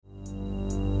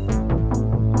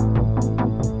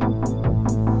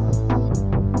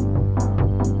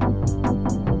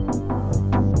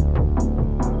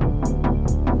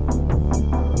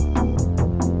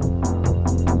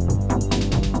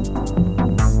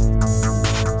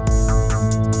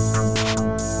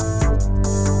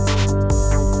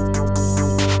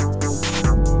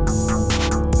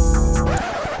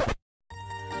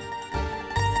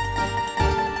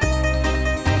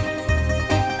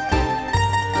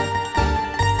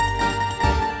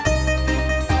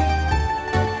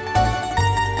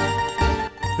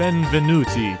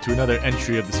Benvenuti to another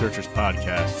entry of the Searchers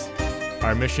podcast.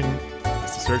 Our mission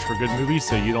is to search for good movies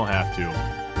so you don't have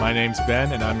to. My name's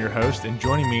Ben, and I'm your host, and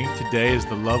joining me today is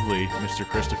the lovely Mr.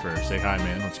 Christopher. Say hi,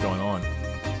 man. What's going on?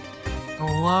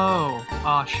 Hello.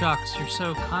 Aw, shucks, you're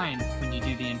so kind when you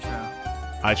do the intro.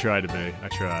 I try to be. I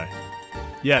try.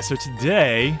 Yeah, so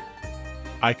today,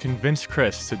 I convinced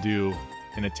Chris to do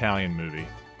an Italian movie.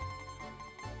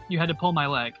 You had to pull my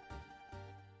leg.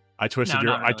 I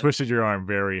twisted your arm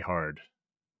very hard.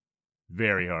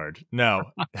 Very hard. No.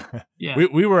 Yeah.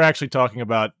 We were actually talking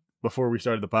about, before we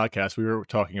started the podcast, we were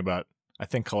talking about, I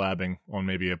think, collabing on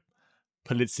maybe a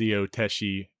Polizio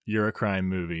Tesci Eurocrime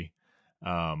movie.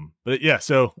 But yeah,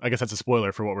 so I guess that's a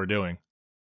spoiler for what we're doing.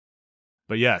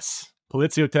 But yes,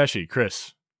 Polizio Tesci,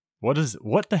 Chris,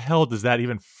 what the hell does that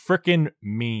even frickin'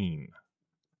 mean?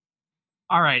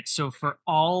 All right, so for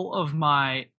all of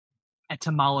my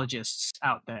etymologists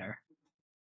out there,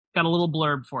 got a little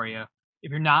blurb for you. If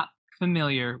you're not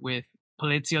familiar with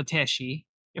Polizio Tesci,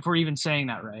 if we're even saying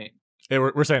that right. Hey,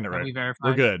 we're saying it right. We verified?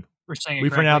 We're good. We're saying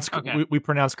it correctly? We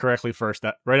pronounced correctly first.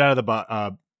 That right out of the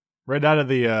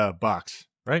box,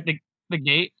 right? The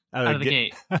gate. Out of the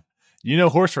gate. You know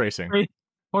horse racing.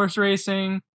 Horse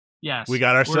racing. Yes. We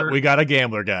got a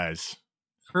gambler, guys.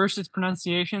 First, it's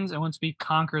pronunciations, and once we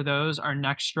conquer those, our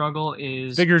next struggle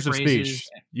is figures of speech,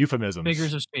 euphemisms.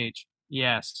 Figures of speech.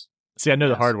 Yes. See, I know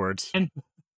the hard words. And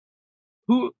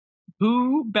who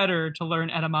better to learn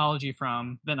etymology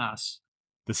from than us?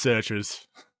 The Searchers.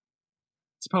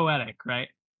 It's poetic, right?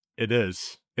 It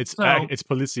is. It's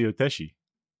Polizio Tesci.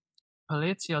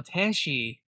 Polizio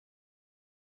Tesci.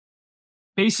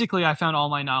 Basically, I found all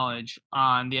my knowledge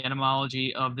on the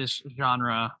etymology of this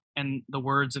genre and the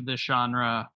words of this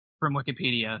genre from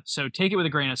Wikipedia. So take it with a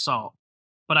grain of salt.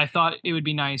 But I thought it would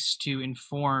be nice to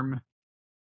inform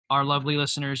our lovely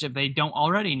listeners, if they don't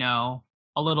already know,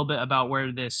 a little bit about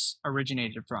where this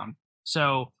originated from.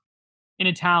 So in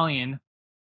Italian,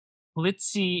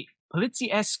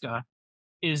 poliziesca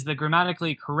is the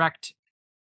grammatically correct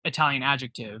Italian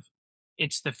adjective.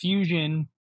 It's the fusion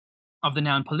of the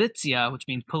noun polizia, which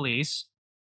means police,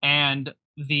 and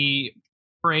the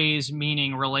phrase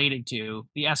meaning related to,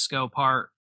 the esco part,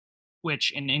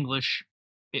 which in English,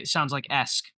 it sounds like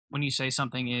esque when you say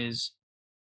something is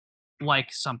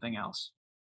like something else.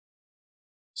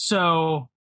 So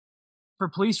for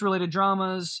police-related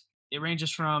dramas, it ranges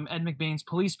from Ed McBain's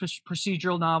police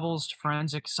procedural novels to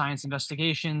forensic science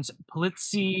investigations.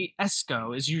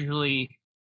 Poliziesco is usually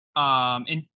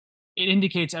it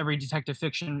indicates every detective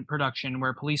fiction production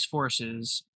where police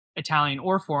forces, Italian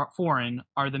or foreign,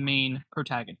 are the main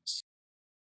protagonists.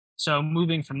 So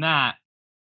moving from that,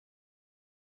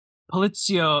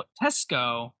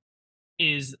 poliziotesco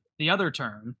is the other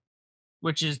term,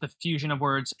 which is the fusion of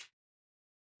words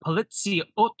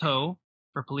poliziotto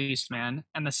for policeman,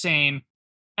 and the same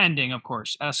ending, of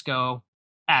course,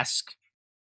 esco-esque,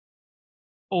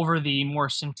 over the more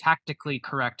syntactically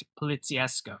correct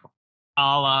poliziesco,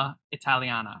 alla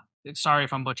Italiana. Sorry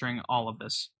if I'm butchering all of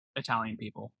this, Italian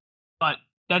people. But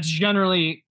that's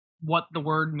generally what the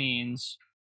word means,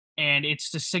 and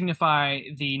it's to signify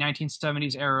the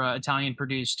 1970s era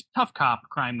Italian-produced tough cop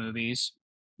crime movies,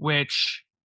 which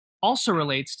also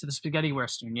relates to the spaghetti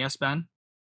western. Yes, Ben?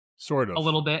 Sort of. A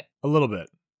little bit.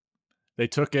 They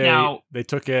took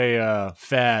a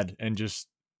fad and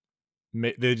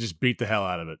they just beat the hell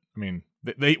out of it. I mean,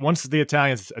 they once the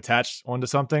Italians attached onto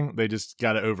something, they just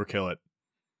got to overkill it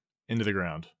into the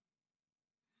ground.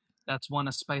 That's one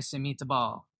a spicy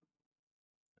meatball.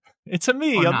 It's a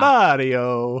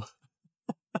Mario.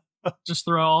 Just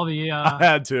throw all the I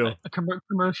had to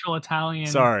commercial Italian.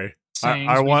 Sorry,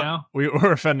 we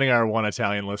were offending our one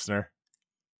Italian listener.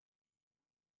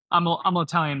 I'm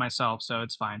Italian myself, so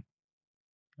it's fine.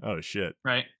 Oh shit!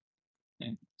 Right?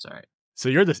 Yeah, it's all right. So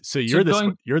you're the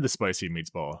spicy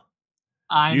meatball.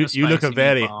 You look a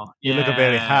very meatball. You look a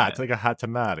very hot, like a hot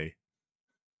tamale.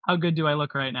 How good do I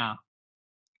look right now?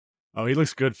 Oh, he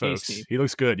looks good, folks. Tasty. He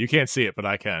looks good. You can't see it, but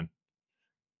I can.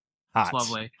 Hot. It's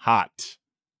lovely. Hot.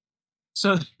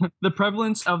 So the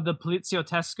prevalence of the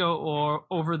poliziotesco or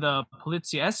over the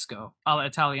poliziesco alla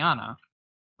Italiana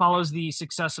follows the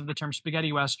success of the term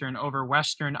spaghetti western over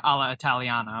western alla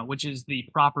Italiana, which is the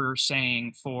proper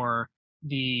saying for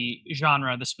the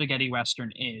genre the spaghetti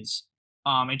western is.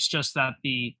 It's just that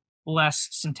the less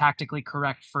syntactically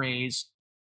correct phrase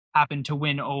happened to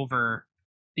win over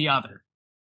the other,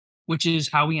 which is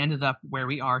how we ended up where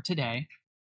we are today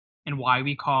and why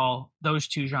we call those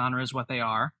two genres what they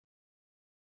are.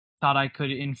 Thought I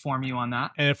could inform you on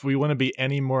that. And if we want to be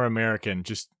any more American,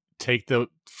 just take the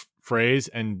phrase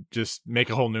and just make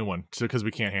a whole new one, because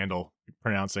we can't handle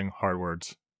pronouncing hard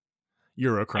words.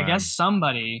 Eurocrime. I guess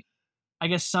somebody.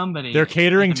 They're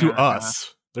catering in to America-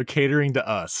 us. They're catering to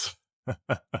us.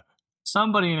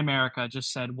 Somebody in America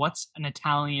just said, "What's an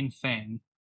Italian thing?"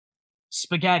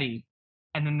 Spaghetti,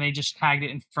 and then they just tagged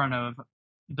it in front of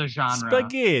the genre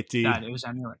Spaghetti. that it was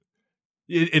emulating.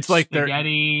 It's like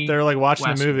Spaghetti they're like watching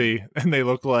Western. a movie and they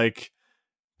look like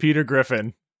Peter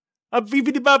Griffin. A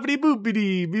beepity boppity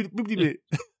boopity boopity.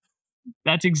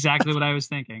 That's exactly what I was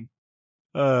thinking.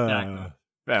 Exactly.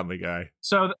 Family Guy.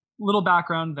 So, little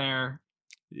background there.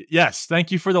 Yes,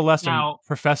 thank you for the lesson, Now-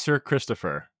 Professor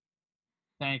Christopher.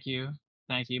 Thank you.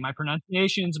 My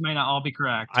pronunciations may not all be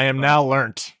correct. I am but now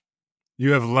learnt.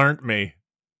 You have learnt me.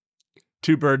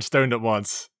 2 birds stoned at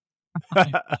once.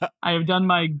 I have done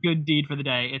my good deed for the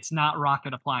day. It's not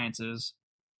rocket appliances.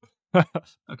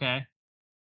 Okay,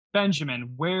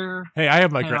 Benjamin, where? Hey, I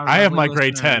have my And grade. our I have my lovely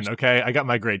grade listeners. 10. Okay, I got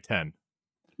my grade 10.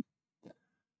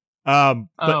 Oh,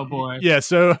 But, boy. Yeah.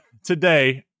 So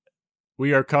today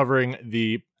we are covering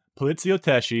the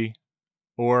Poliziotteschi,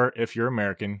 or if you're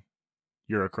American,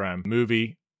 Eurocrime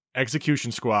movie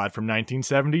Execution Squad from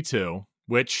 1972.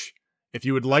 Which, if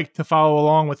you would like to follow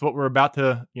along with what we're about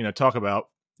to, talk about,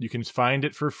 you can find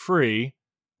it for free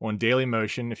on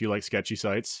Dailymotion if you like sketchy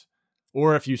sites,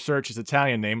 or if you search its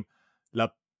Italian name, La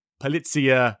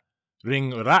Polizia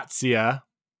Ringrazia,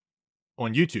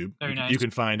 on YouTube. Very nice. You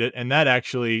can find it, and that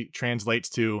actually translates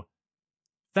to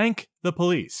 "Thank the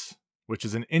Police," which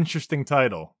is an interesting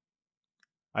title,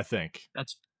 I think.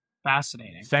 That's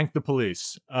fascinating. Thank the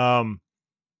Police. And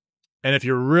if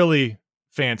you're really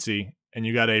fancy and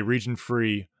you got a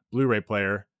region-free Blu-ray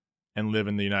player and live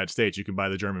in the United States, you can buy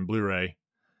the German Blu-ray.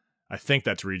 I think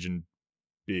that's region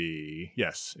B.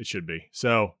 Yes, it should be.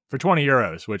 So for 20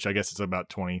 euros, which I guess it's about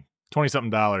 20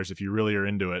 something dollars if you really are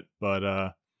into it.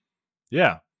 But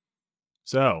yeah.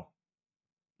 So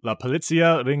La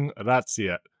Polizia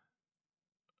Ringrazia,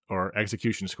 or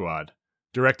Execution Squad,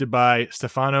 directed by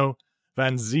Stefano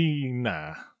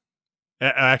Vanzina.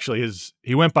 Actually,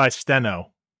 he went by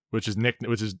Steno, which is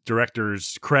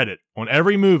director's credit on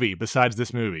every movie besides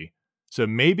this movie. So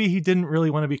maybe he didn't really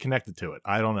want to be connected to it.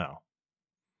 I don't know.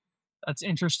 That's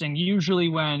interesting. Usually,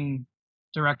 when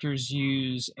directors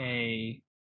use a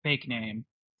fake name,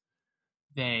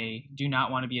 they do not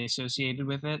want to be associated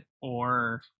with it,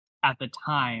 or at the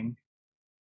time,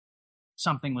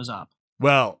 something was up.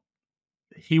 Well,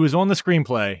 he was on the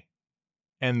screenplay,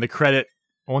 and the credit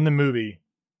on the movie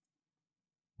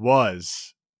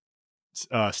was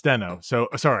Steno. So,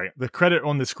 sorry, the credit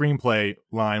on the screenplay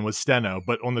line was Steno,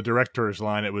 but on the director's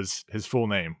line, it was his full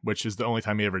name, which is the only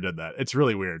time he ever did that. It's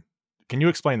really weird. Can you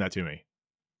explain that to me?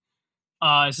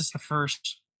 Is this the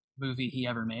first movie he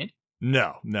ever made?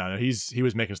 No. He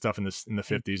was making stuff in the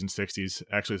 50s and 60s.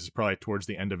 Actually, this is probably towards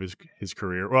the end of his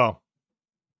career. Well,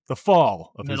 the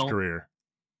fall of Middle. his career.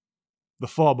 The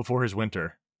fall before his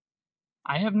winter.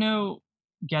 I have no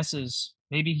guesses.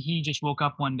 Maybe he just woke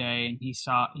up one day and he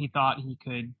thought he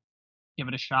could give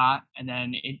it a shot, and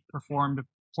then it performed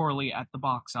poorly at the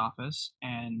box office,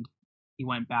 and he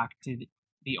went back to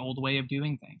the old way of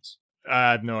doing things.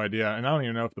 I have no idea, and I don't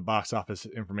even know if the box office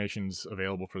information's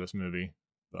available for this movie.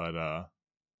 But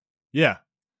yeah.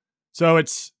 So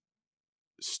it's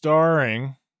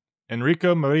starring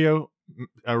Enrico Maria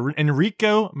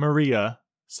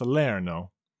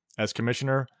Salerno as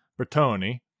Commissioner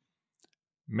Bertoni,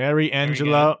 Mary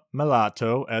Angela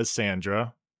Malato as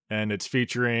Sandra, and it's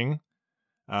featuring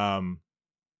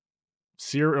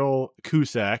Cyril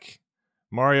Cusack,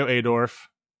 Mario Adorf,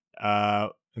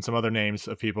 and some other names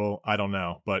of people I don't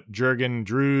know. But Jürgen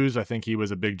Drews, I think he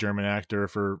was a big German actor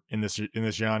in this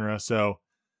genre. So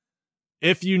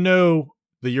if you know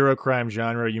the Eurocrime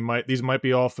genre, these might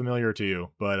be all familiar to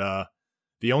you. But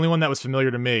the only one that was familiar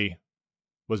to me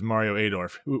was Mario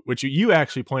Adorf, which you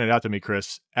actually pointed out to me,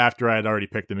 Chris, after I had already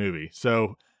picked the movie.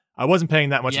 So I wasn't paying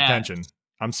that much attention.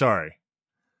 I'm sorry.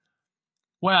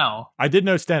 Well, I did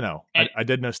know Steno. I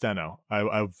did know Steno.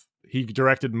 He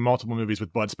directed multiple movies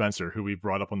with Bud Spencer, who we've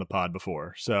brought up on the pod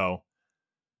before. So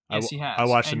yes, he has. I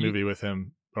watched a movie with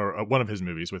him, or one of his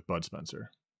movies with Bud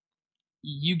Spencer.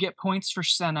 You get points for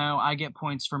Steno. I get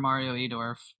points for Mario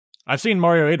Adorf. I've seen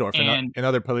Mario Adorf in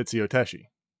other Poliziotteschi.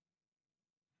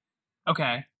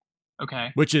 Okay.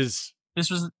 Which is this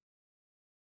was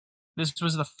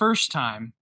the first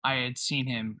time I had seen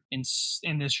him in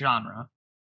this genre.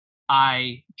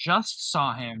 I just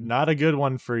saw him. Not a good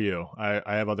one for you. I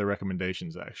have other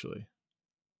recommendations, actually.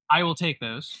 I will take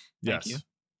those. Yes. Thank you.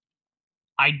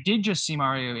 I did just see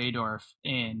Mario Adorf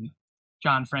in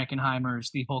John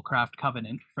Frankenheimer's The Holcraft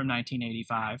Covenant from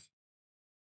 1985.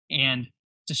 And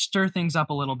to stir things up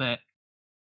a little bit,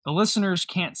 The listeners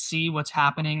can't see what's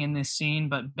happening in this scene,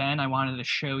 but Ben, I wanted to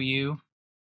show you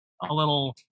a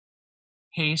little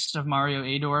taste of Mario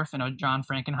Adorf in a John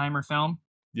Frankenheimer film.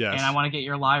 Yes. And I want to get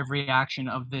your live reaction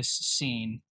of this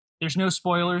scene. There's no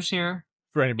spoilers here.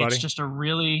 For anybody. It's just a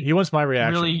really... He wants my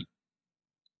reaction.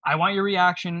 I want your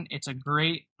reaction. It's a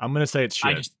great... I'm going to say it's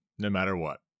shit, no matter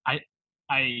what. I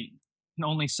can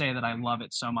only say that I love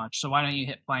it so much. So why don't you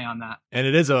hit play on that? And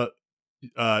it is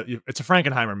it's a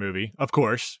Frankenheimer movie, of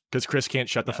course, because Chris can't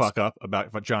shut the fuck up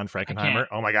about John Frankenheimer.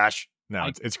 Oh my gosh. No,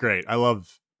 it's great. I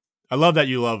love that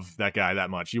you love that guy that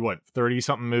much. You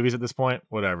 30-something movies at this point?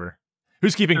 Whatever.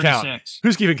 Who's keeping 36. count?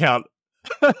 Who's keeping count?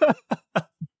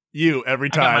 You, every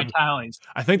time. I got my tallies.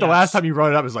 I think the last time you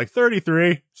brought it up was like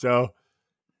 33. So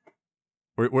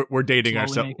we're dating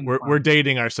ourselves. We're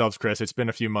dating ourselves, Chris. It's been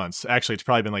a few months. Actually, it's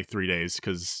probably been like 3 days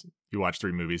because you watched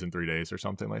 3 movies in 3 days or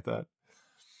something like that.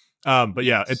 But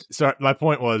yeah, my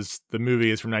point was the movie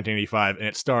is from 1985 and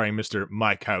it's starring Mr.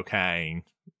 Mike Caine.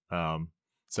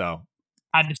 So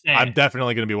I had to say I'm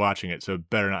definitely going to be watching it. So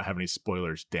better not have any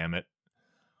spoilers. Damn it.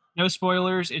 No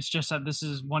spoilers. It's just that this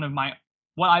is one of my,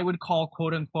 what I would call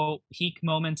quote unquote peak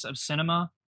moments of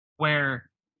cinema, where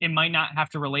it might not have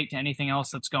to relate to anything else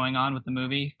that's going on with the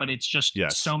movie, but it's just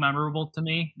so memorable to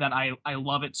me that I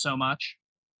love it so much.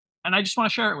 And I just want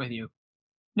to share it with you.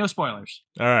 No spoilers.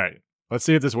 All right. Let's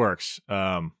see if this works.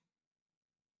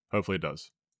 Hopefully it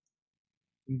does.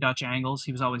 Dutch angles.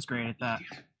 He was always great at that.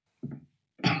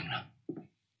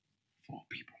 4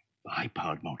 people, a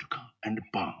high-powered motor car, and a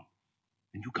bomb.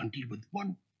 And you can't deal with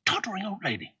one tottering old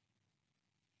lady.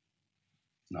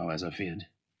 Now, as I feared,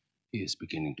 he is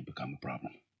beginning to become a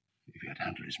problem. If he had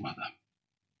handled his mother,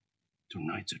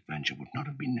 tonight's adventure would not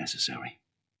have been necessary.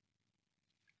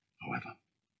 However,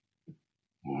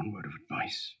 one word of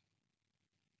advice.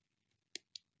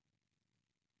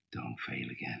 Don't fail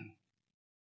again.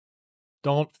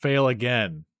 Don't fail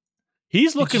again.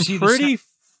 He's looking pretty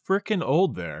freaking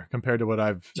old there compared to what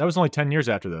that was only 10 years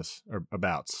after this, or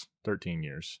about 13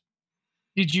 years.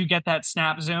 Did you get that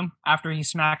snap zoom after he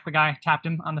smacked the guy, tapped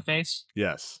him on the face?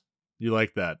 Yes. You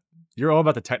like that. You're all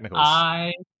about the technicals.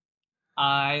 I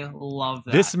love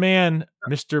that. This man,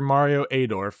 Mr. Mario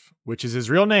Adorf, which is his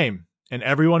real name, and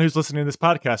everyone who's listening to this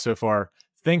podcast so far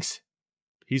thinks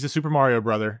he's a Super Mario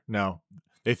brother. No.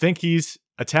 They think he's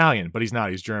Italian, but he's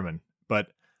not. He's German. But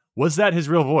was that his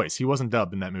real voice? He wasn't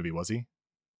dubbed in that movie, was he?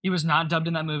 He was not dubbed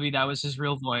in that movie. That was his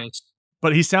real voice.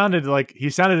 But he sounded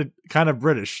kind of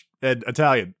British and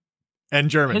Italian and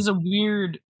German. He has a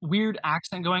weird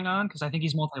accent going on because I think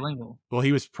he's multilingual. Well,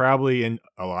 he was probably in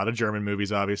a lot of German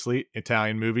movies, obviously,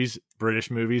 Italian movies, British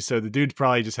movies. So the dude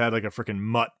probably just had like a freaking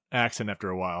mutt accent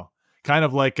after a while. Kind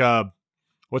of like,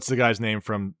 what's the guy's name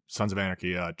from Sons of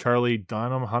Anarchy? Charlie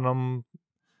Hunnam.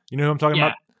 You know who I'm talking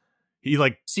about? He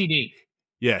like CD.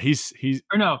 Yeah, he's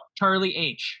or no, Charlie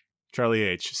H. Charlie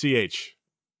H. CH.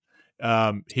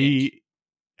 He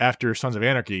after Sons of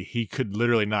Anarchy, he could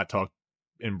literally not talk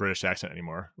in British accent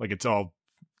anymore. Like it's all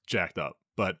jacked up.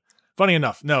 But funny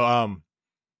enough, no,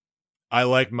 I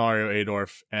like Mario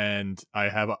Adorf, and I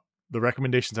have the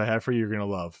recommendations I have for you. You're gonna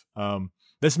love.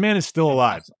 This man is still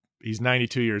alive. He's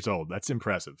 92 years old. That's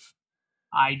impressive.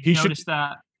 I noticed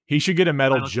that. He should get a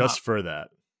medal just for that.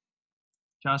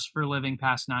 Just for living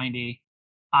past 90.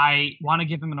 I want to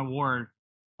give him an award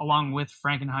along with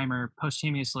Frankenheimer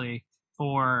posthumously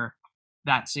for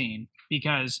that scene,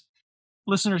 because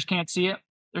listeners can't see it.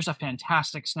 There's a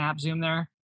fantastic snap zoom there.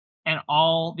 And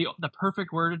all the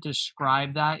perfect word to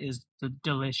describe that is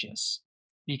delicious,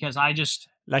 because I just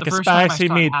like a spicy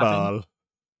meatball.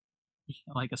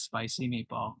 Like a spicy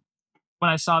meatball.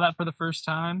 When I saw that for the first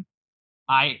time,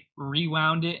 I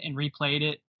rewound it and replayed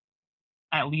it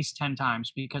at least 10 times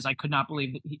because I could not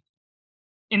believe that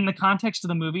in the context of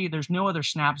the movie, there's no other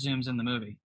snap zooms in the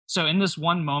movie. So in this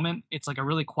one moment, it's like a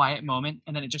really quiet moment,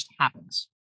 and then it just happens.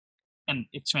 And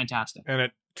it's fantastic. And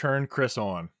it turned Chris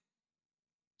on.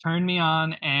 Turned me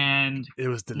on, and it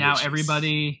was delicious.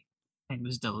 It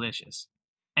was delicious.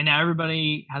 And now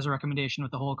everybody has a recommendation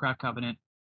with the Whole Craft Covenant.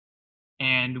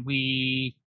 And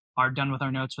we are done with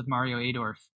our notes with Mario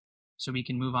Adorf. So we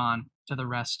can move on to the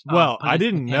rest. Well, I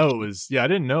didn't know it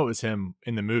was him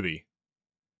in the movie.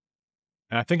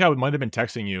 And I think I might have been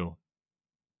texting you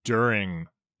during,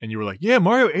 and you were like, yeah,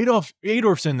 Mario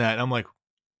Adorf's in that. And I'm like,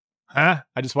 huh?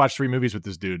 I just watched 3 movies with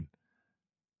this dude.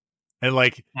 And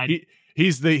like,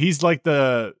 he's like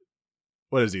the,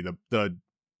 what is he? The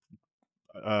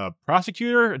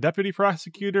prosecutor, deputy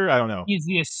prosecutor? I don't know. He's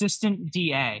the assistant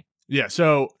DA. Yeah.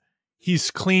 So he's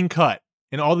clean cut.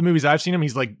 In all the movies I've seen him,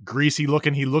 he's like greasy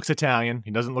looking. He looks Italian.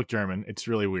 He doesn't look German. It's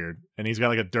really weird. And he's got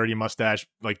like a dirty mustache,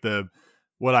 like the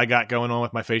what I got going on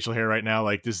with my facial hair right now,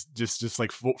 like this, just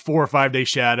like 4 or 5 day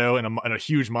shadow and a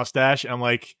huge mustache. And I'm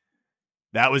like,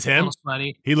 that was him.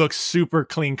 He looks super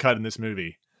clean cut in this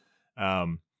movie.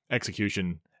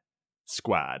 Execution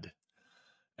Squad.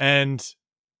 And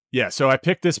yeah, so I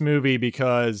picked this movie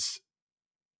because,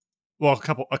 well,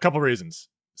 a couple reasons.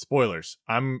 Spoilers.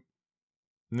 I'm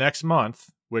next month,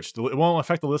 which it won't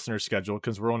affect the listener's schedule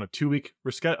because we're on a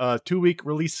 2-week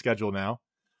release schedule now.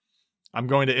 I'm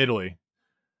going to Italy.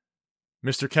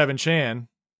 Mr. Kevin Chan,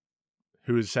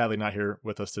 who is sadly not here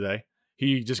with us today,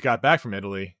 he just got back from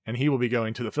Italy and he will be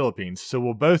going to the Philippines. So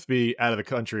we'll both be out of the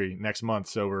country next month.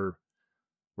 So we're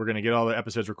going to get all the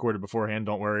episodes recorded beforehand.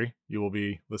 Don't worry. You will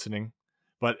be listening.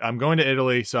 But I'm going to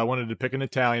Italy, so I wanted to pick an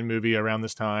Italian movie around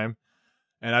this time.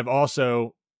 And I've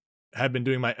also have been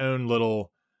doing my own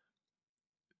little,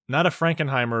 not a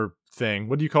Frankenheimer thing.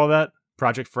 What do you call that?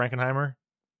 Project Frankenheimer?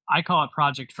 I call it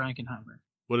Project Frankenheimer.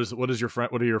 What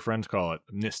do your friends call it?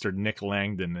 Mr. Nick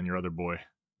Langdon and your other boy.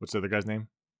 What's the other guy's name?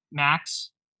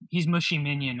 Max. He's Mushy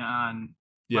Minion on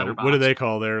Letterboxd. What do they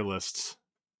call their lists?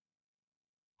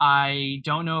 I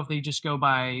don't know if they just go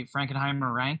by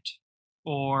Frankenheimer ranked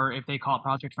or if they call it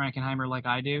Project Frankenheimer like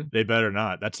I do. They better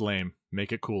not. That's lame.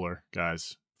 Make it cooler,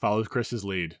 guys. Follow Chris's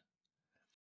lead.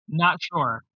 Not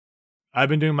sure. I've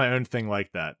been doing my own thing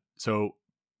like that. So,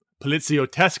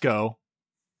 Poliziottesco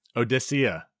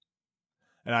Odissea.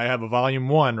 And I have a volume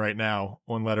 1 right now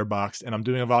on Letterboxd, and I'm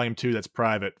doing a volume 2 that's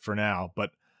private for now. But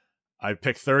I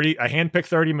handpicked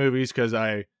 30 movies because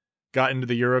I got into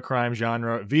the Eurocrime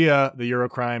genre via the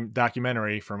Eurocrime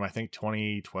documentary from, I think,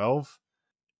 2012.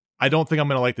 I don't think I'm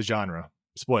going to like the genre.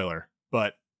 Spoiler.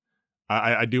 But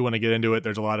I do want to get into it.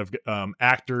 There's a lot of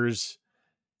actors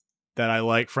that I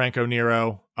like. Franco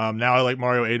Nero. Now I like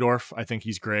Mario Adorf. I think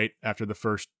he's great after the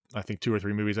first, I think, 2 or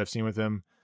 3 movies I've seen with him.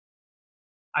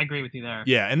 I agree with you there.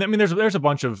 Yeah, and I mean, there's a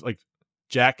bunch of like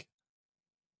Jack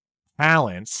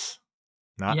Palance,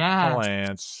 not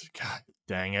Palance. God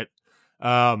dang it.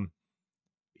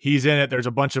 He's in it. There's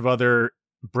a bunch of other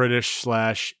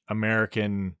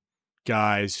British/American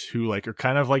guys who like are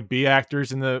kind of like B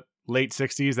actors in the late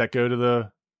 60s that go to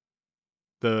the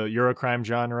Eurocrime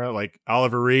genre. Like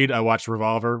Oliver Reed, I watched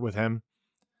Revolver with him.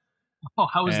 Oh,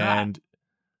 how was that? And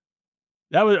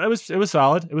it was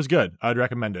solid. It was good. I'd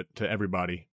recommend it to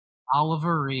everybody.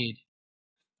 Oliver Reed.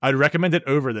 I'd recommend it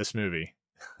over this movie.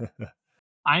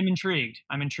 I'm intrigued.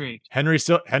 Henry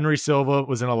Silva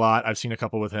was in a lot. I've seen a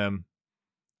couple with him.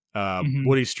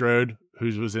 Woody Strode,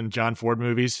 who was in John Ford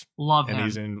movies. Love him. And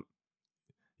he's in.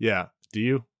 Yeah. Do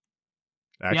you?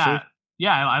 Actually?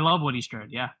 Yeah. I love Woody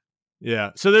Strode. Yeah.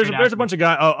 Yeah. So there's a bunch of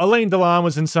guys. Alain Delon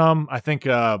was in some. I think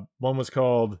one was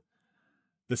called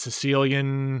The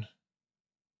Sicilian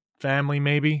Family,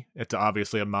 maybe. It's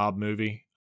obviously a mob movie.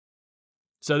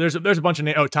 So there's a bunch of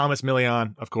names. Oh, Thomas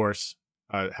Million, of course.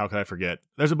 How could I forget?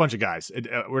 There's a bunch of guys.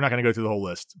 We're not going to go through the whole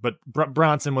list, but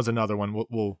Bronson was another one.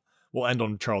 We'll end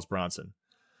on Charles Bronson.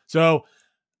 So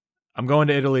I'm going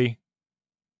to Italy.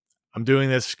 I'm doing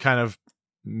this kind of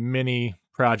mini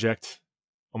project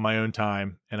on my own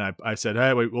time, and I said,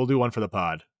 hey, wait, we'll do one for the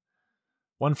pod,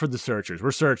 one for the searchers.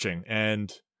 We're searching,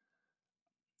 and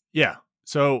yeah.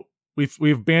 So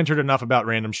we've bantered enough about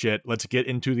random shit. Let's get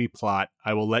into the plot.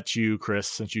 I will let you, Chris,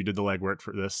 since you did the legwork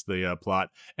for this, the plot.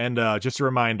 And just a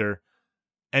reminder,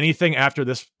 anything after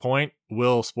this point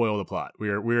will spoil the plot.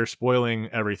 We're spoiling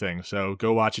everything. So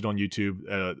go watch it on YouTube.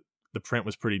 The print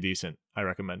was pretty decent. I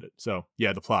recommend it. So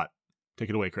yeah, the plot. Take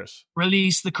it away, Chris.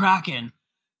 Release the Kraken.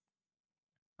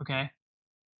 Okay.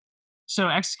 So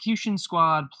Execution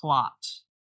Squad plot.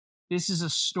 This is a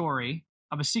story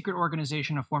of a secret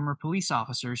organization of former police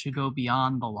officers who go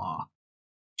beyond the law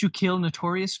to kill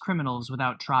notorious criminals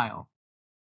without trial.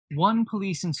 One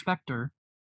police inspector,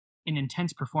 in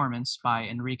intense performance by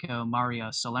Enrico Mario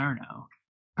Salerno,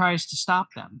 tries to stop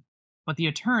them, but the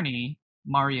attorney,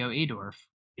 Mario Adorf,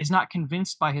 is not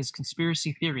convinced by his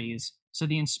conspiracy theories, so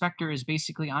the inspector is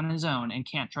basically on his own and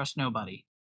can't trust nobody.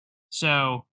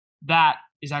 So that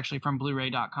is actually from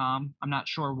Blu-ray.com. I'm not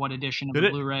sure what edition of the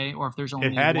Blu-ray, or if there's only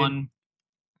one.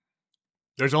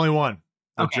 There's only one.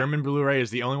 The Okay. German Blu-ray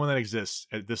is the only one that exists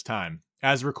at this time,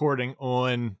 as recording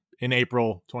in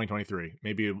April 2023.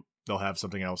 Maybe they'll have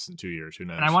something else in 2 years. Who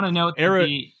knows? And I want to note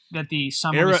that the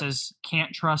summary says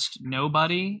 "can't trust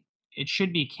nobody." It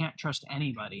should be "can't trust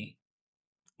anybody."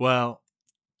 Well,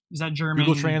 is that German?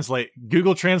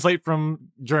 Google Translate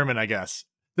from German, I guess.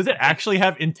 Does it actually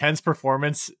have intense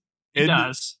performance? It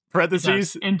does.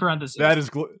 Parentheses? In parentheses. That is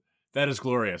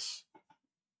glorious.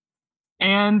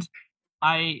 And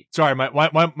sorry,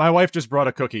 my wife just brought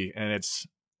a cookie and it's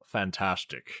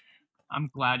fantastic. I'm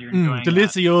glad you're enjoying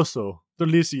delicioso.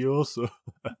 Delicioso.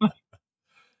 I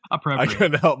Appropriate.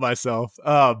 couldn't help myself.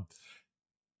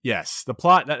 Yes, the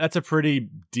plot, that's a pretty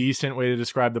decent way to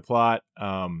describe the plot.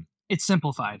 It's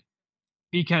simplified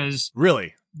because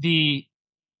Really?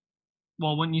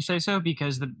 wouldn't you say so?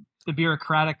 Because the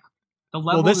bureaucratic, the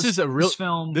level Well, this of is a real this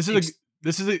film. this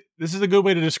is a good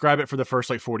way to describe it for the first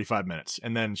like 45 minutes,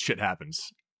 and then shit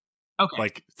happens. Okay.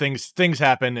 Like things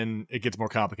happen and it gets more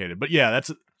complicated. But yeah,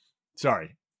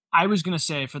 sorry. I was going to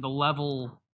say for the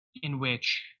level in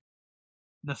which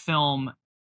the film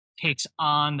takes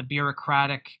on the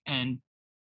bureaucratic and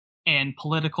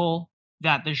political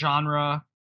that the genre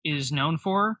is known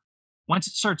for, once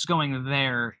it starts going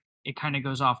there, it kind of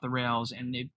goes off the rails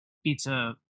and it beats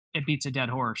a dead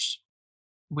horse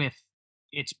with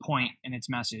its point and its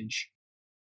message.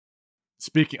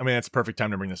 That's a perfect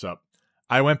time to bring this up.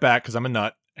 I went back because I'm a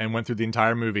nut and went through the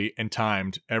entire movie and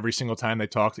timed every single time they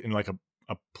talked in like a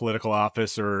political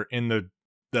office or in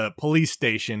the police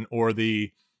station or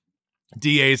the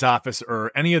DA's office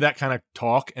or any of that kind of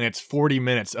talk, and it's 40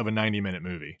 minutes of a 90-minute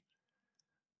movie.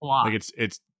 A lot. Like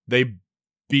they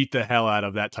beat the hell out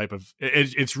of that type of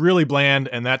it's really bland,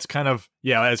 and that's kind of,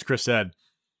 yeah, as Chris said,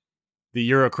 the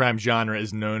Eurocrime genre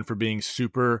is known for being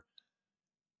super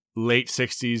late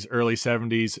 60s, early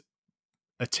 70s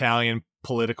Italian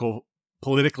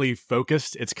politically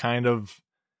focused. It's kind of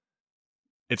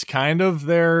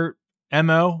their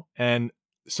MO, and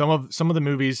some of the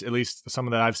movies, at least some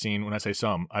that I've seen, when I say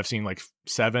some, I've seen like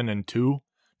 7 and 2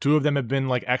 of them have been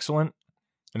like excellent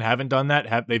and haven't done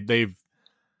that. They've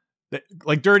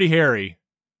like Dirty Harry,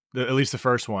 at least the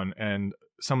first one, and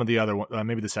some of the other one,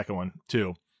 maybe the second one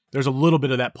too. There's a little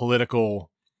bit of that political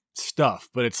stuff,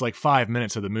 but it's like 5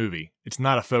 minutes of the movie. It's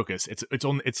not a focus.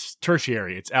 It's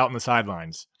tertiary. It's out in the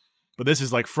sidelines. But this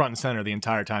is like front and center the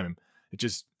entire time. It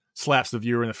just slaps the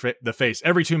viewer in the face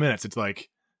every 2 minutes. It's like,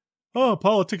 oh,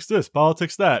 politics this,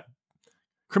 politics that.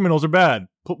 Criminals are bad.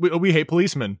 We hate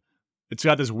policemen. It's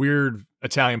got this weird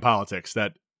Italian politics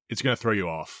that it's going to throw you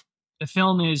off. The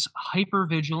film is hyper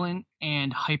vigilant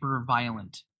and hyper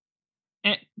violent.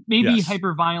 Maybe Yes.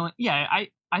 hyper violent. Yeah,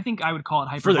 I think I would call it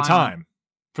hyper For the violent.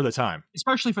 time.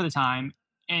 Especially for the time.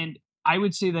 And I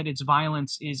would say that its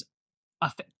violence is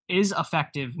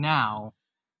effective now,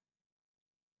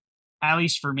 at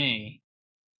least for me,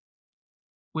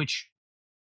 which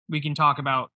we can talk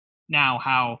about now,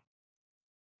 how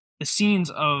the scenes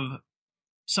of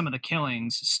some of the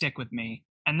killings stick with me.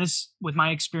 And this, with my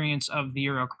experience of the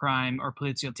Eurocrime or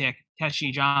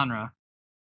Poliziotteschi genre,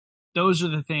 those are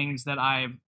the things that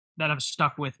have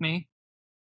stuck with me.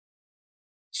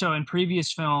 So in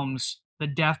previous films, the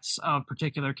deaths of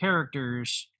particular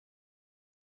characters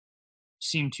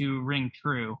seem to ring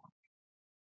true.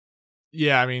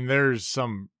 Yeah, I mean, there's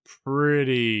some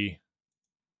pretty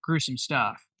Gruesome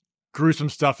stuff.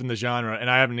 in the genre, and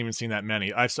I haven't even seen that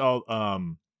many. I saw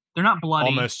They're not bloody,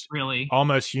 almost really.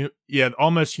 Almost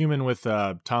Human with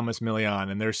Thomas Milian,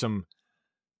 and there's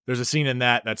a scene in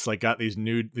that's like got these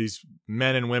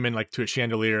men and women like to a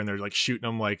chandelier, and they're like shooting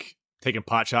them, like taking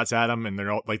pot shots at them, and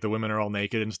they're all like, the women are all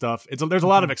naked and stuff. There's a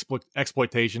lot of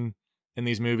exploitation in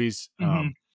these movies.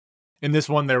 In this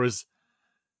one, there was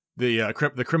the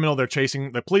criminal they're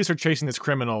chasing. The police are chasing this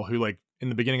criminal who, like, in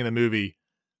the beginning of the movie,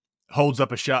 holds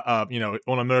up a shot,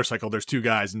 on a motorcycle. There's 2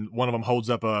 guys, and one of them holds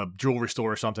up a jewelry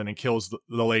store or something and kills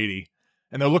the lady.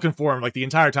 And they're looking for him like the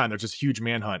entire time. There's this huge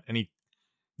manhunt, and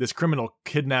this criminal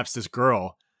kidnaps this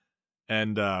girl,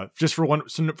 and just for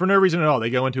no reason at all, they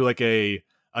go into like a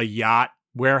yacht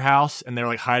warehouse, and they're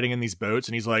like hiding in these boats,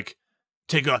 and he's like,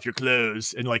 "Take off your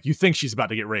clothes," and like you think she's about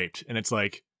to get raped, and it's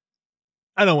like,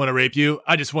 "I don't want to rape you.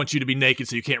 I just want you to be naked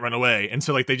so you can't run away." And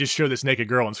so like they just show this naked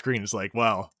girl on screen. It's like,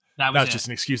 well, that was just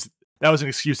an excuse. That was an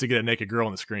excuse to get a naked girl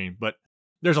on the screen. But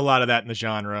there's a lot of that in the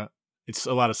genre. It's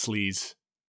a lot of sleaze.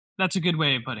 That's a good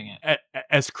way of putting it.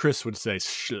 As Chris would say,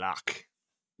 schlock.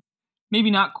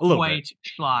 Maybe not quite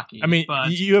schlocky. I mean,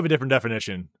 but you have a different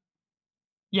definition.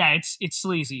 Yeah, it's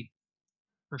sleazy,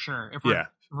 for sure. If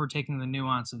we're taking the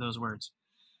nuance of those words.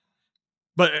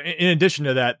 But in addition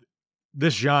to that,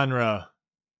 this genre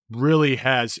really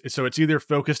has, so it's either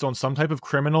focused on some type of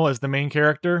criminal as the main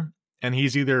character, and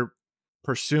he's either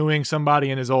pursuing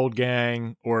somebody in his old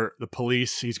gang, or the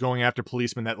police, he's going after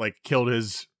policemen that like killed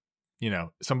his,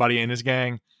 somebody in his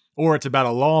gang, or it's about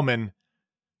a lawman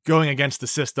going against the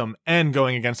system and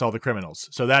going against all the criminals.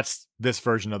 So that's this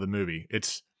version of the movie.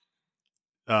 It's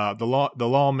the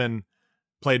lawman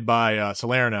played by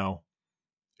Salerno,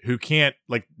 who can't,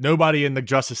 like, nobody in the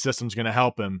justice system's going to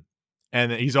help him,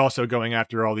 and he's also going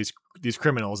after all these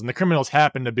criminals, and the criminals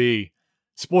happen to be,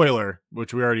 spoiler,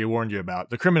 which we already warned you about,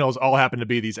 the criminals all happen to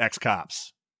be these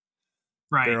ex-cops.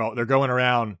 Right. They're going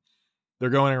around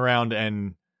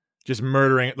and just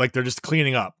murdering, like they're just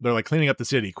cleaning up. They're like cleaning up the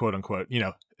city, quote unquote,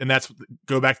 and that's,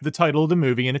 go back to the title of the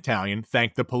movie in Italian,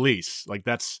 Thank the Police. Like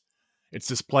it's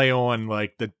this play on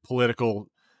like the political,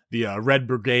 the Red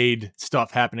Brigade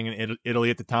stuff happening in Italy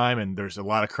at the time. And there's a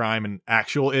lot of crime in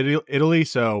actual Italy.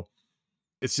 So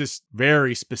it's just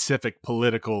very specific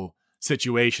political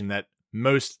situation that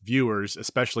most viewers,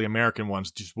 especially American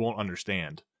ones, just won't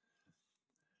understand.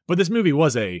 But this movie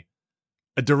was a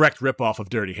direct ripoff of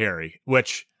Dirty Harry,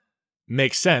 which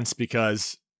makes sense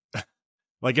because,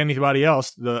 like anybody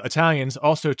else, the Italians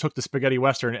also took the spaghetti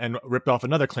western and ripped off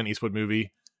another Clint Eastwood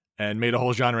movie and made a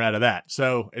whole genre out of that.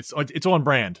 So it's on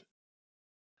brand.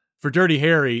 For Dirty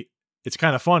Harry, it's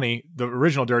kind of funny. The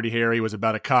original Dirty Harry was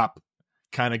about a cop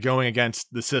kind of going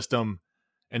against the system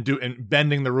and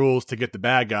bending the rules to get the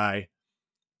bad guy.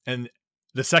 And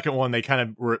the second one, they kind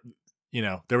of were,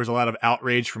 there was a lot of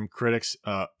outrage from critics,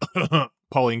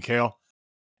 Pauline Kael,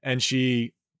 and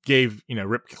she gave,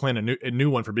 Rip Clint a new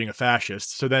one for being a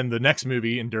fascist. So then the next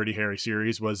movie in Dirty Harry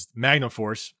series was Magnum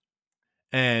Force,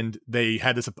 and they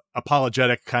had this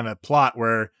apologetic kind of plot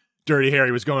where Dirty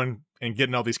Harry was going and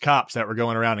getting all these cops that were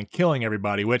going around and killing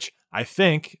everybody, which I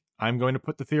think, I'm going to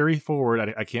put the theory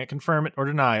forward, I can't confirm it or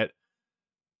deny it,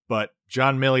 but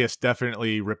John Milius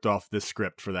definitely ripped off this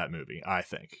script for that movie, I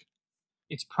think.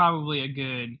 It's probably a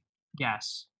good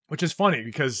guess. Which is funny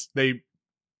because the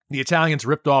Italians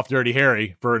ripped off Dirty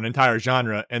Harry for an entire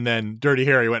genre, and then Dirty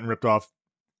Harry went and ripped off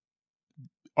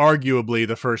arguably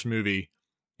the first movie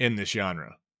in this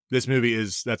genre. This movie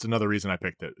that's another reason I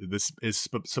picked it. This is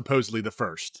supposedly the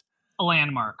first. A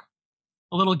landmark.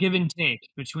 A little give and take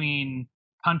between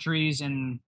countries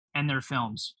and their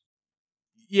films.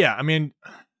 Yeah, I mean,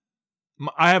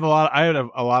 I had a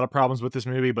lot of problems with this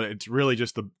movie, but it's really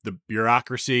just the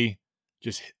bureaucracy.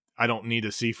 Just, I don't need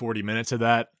to see 40 minutes of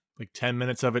that. Like 10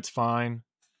 minutes of it's fine.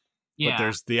 Yeah. But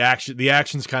there's the action. The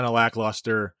action's kind of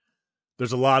lackluster.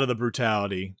 There's a lot of the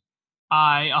brutality.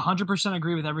 I 100%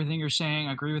 agree with everything you're saying.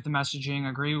 Agree with the messaging.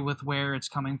 Agree with where it's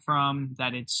coming from,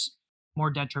 that it's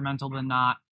more detrimental than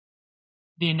not.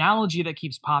 The analogy that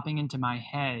keeps popping into my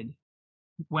head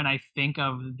when I think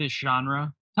of this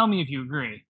genre, tell me if you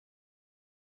agree.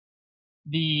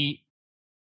 The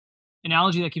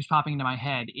analogy that keeps popping into my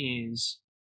head is,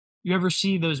 you ever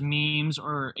see those memes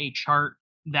or a chart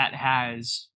that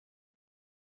has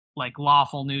like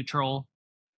lawful, neutral?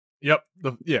 Yep.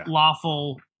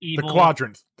 Lawful, evil. The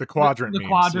quadrant. The memes,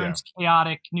 quadrants, yeah.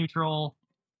 Chaotic, neutral,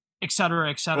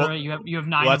 etc., etc. Well, you have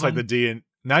 9. Well, that's like the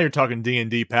now you're talking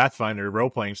D&D Pathfinder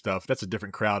role playing stuff. That's a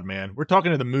different crowd, man. We're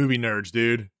talking to the movie nerds,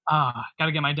 dude.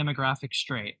 Gotta get my demographic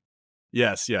straight.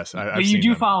 Yes. But you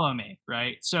do follow me,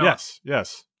 right? So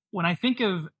yes. When I think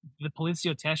of the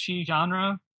poliziotteschi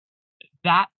genre,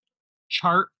 that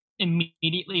chart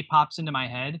immediately pops into my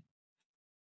head.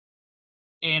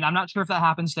 And I'm not sure if that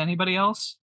happens to anybody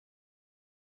else,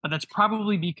 but that's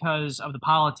probably because of the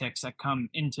politics that come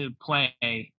into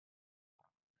play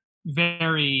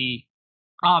very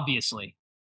obviously,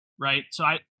 right? So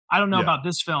I don't know about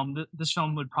this film. This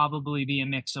film would probably be a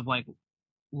mix of like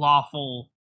lawful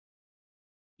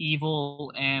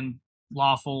evil and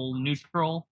lawful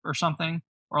neutral or something,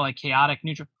 or like chaotic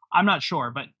neutral. I'm not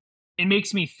sure, but it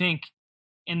makes me think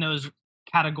in those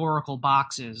categorical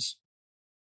boxes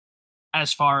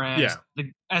as far as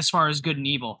as far as good and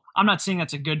evil. I'm not saying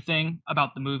that's a good thing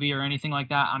about the movie or anything like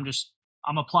that.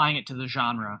 I'm applying it to the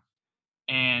genre,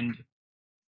 and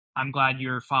I'm glad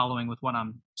you're following with what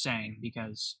I'm saying,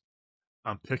 because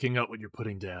I'm picking up what you're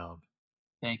putting down.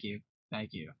 Thank you.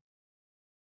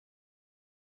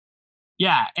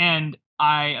 Yeah, and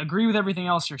I agree with everything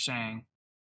else you're saying.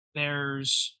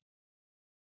 There's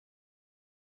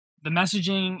the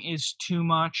messaging is too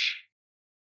much.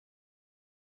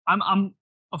 I'm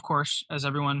of course, as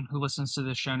everyone who listens to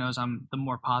this show knows, I'm the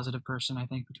more positive person, I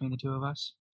think, between the two of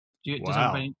us.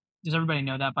 Does everybody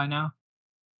know that by now?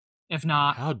 If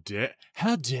not, how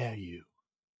dare you?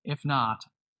 If not,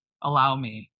 allow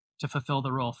me to fulfill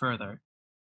the role further.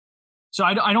 So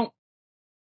I don't,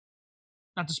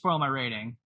 not to spoil my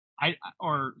rating,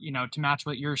 to match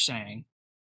what you're saying.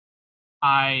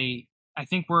 I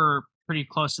think we're pretty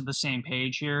close to the same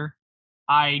page here.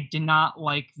 I did not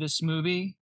like this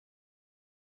movie,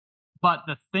 but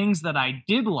the things that I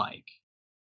did like,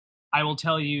 I will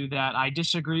tell you that I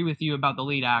disagree with you about the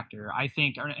lead actor. I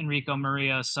think Enrico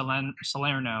Maria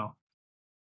Salerno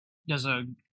does a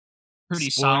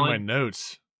pretty my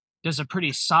notes. Does a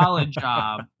pretty solid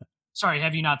job. Sorry,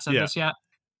 have you not said this yet?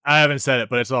 I haven't said it,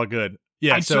 but it's all good.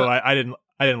 Yeah, I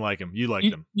didn't like him. You liked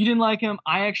him. You didn't like him.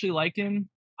 I actually liked him.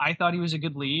 I thought he was a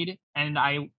good lead, and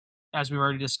I as we've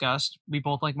already discussed. We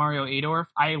both like Mario Adorf.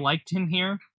 I liked him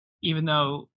here, even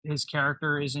though his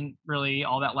character isn't really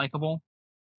all that likable.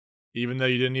 Even though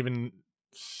you didn't even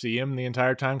see him the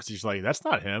entire time, because he's like, that's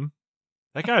not him.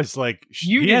 That guy's like,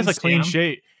 You he has didn't a clean see him.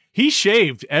 shave. He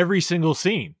shaved every single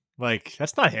scene. Like,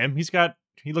 that's not him.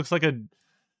 He looks like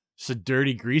just a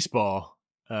dirty grease ball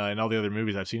in all the other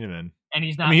movies I've seen him in. And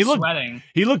he's not sweating.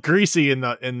 He looked greasy in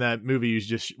that movie. You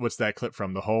just, what's that clip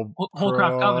from? The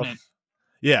Holcroft Covenant.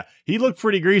 Yeah, he looked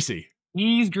pretty greasy.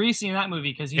 He's greasy in that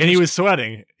movie because he was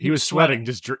sweating. He was sweating,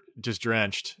 just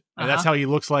drenched, and that's how he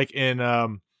looks like in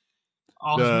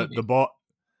all the ball.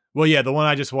 Well, yeah, the one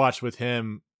I just watched with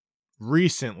him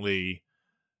recently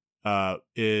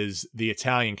is The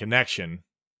Italian Connection.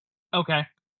 Okay,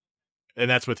 and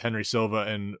that's with Henry Silva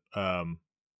and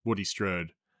Woody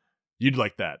Strode. You'd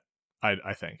like that,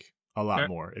 I think, a lot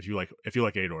more if you like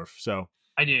Adorf. So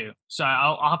I do. So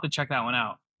I'll have to check that one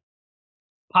out.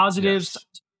 Positives,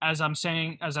 yes. As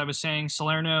I was saying,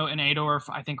 Salerno and Adorf,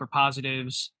 I think were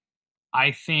positives.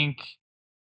 I think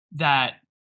that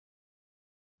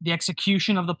the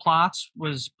execution of the plots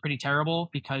was pretty terrible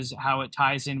because how it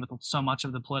ties in with so much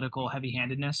of the political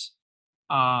heavy-handedness.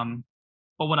 But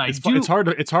what it's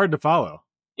hard to follow.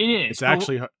 It is. It's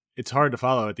actually it's hard to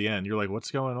follow at the end. You're like,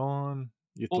 what's going on?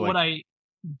 What I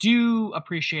do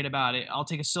appreciate about it, I'll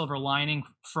take a silver lining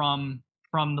from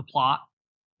the plot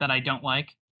that I don't like,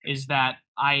 is that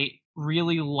I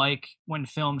really like when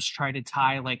films try to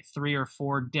tie like 3 or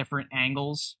 4 different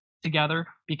angles together,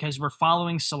 because we're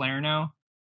following Salerno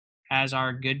as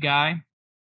our good guy,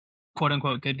 quote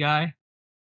unquote good guy.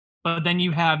 But then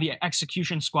you have the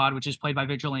execution squad, which is played by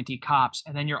vigilante cops.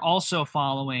 And then you're also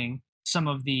following some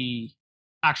of the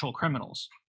actual criminals,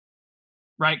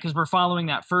 right? Because we're following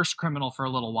that first criminal for a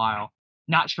little while.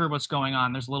 Not sure what's going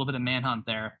on. There's a little bit of manhunt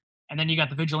there. And then you got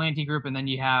the vigilante group, and then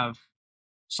you have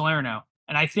Salerno.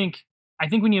 And I think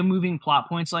when you have moving plot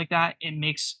points like that,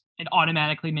 it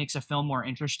automatically makes a film more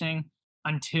interesting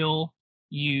until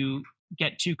you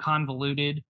get too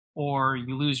convoluted or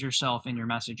you lose yourself in your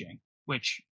messaging,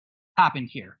 which happened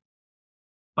here.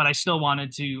 But I still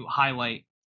wanted to highlight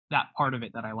that part of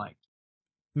it that I liked.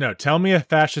 No, tell me if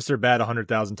fascists are bad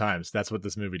 100,000 times. That's what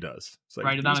this movie does. It's like,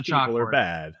 write it on a chalkboard. People are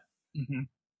bad. Mm-hmm.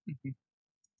 Mm-hmm.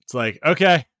 It's like,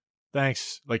 okay,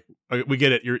 thanks. Like, we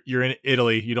get it. You're in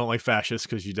Italy. You don't like fascists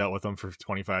because you dealt with them for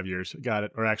 25 years. Got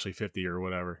it. Or actually 50 or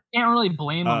whatever. Can't really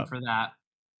blame them for that.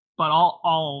 But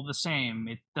all the same,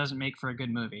 it doesn't make for a good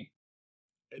movie.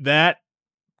 That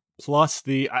plus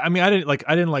I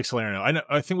didn't like Salerno.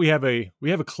 I think we have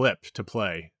a clip to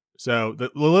play, so the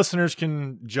listeners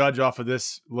can judge off of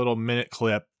this little minute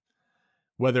clip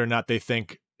whether or not they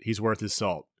think he's worth his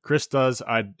salt. Chris does.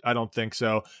 I don't think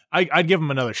so. I'd give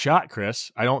him another shot,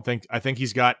 Chris. I think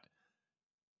he's got.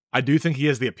 I do think he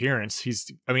has the appearance.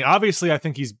 Obviously, I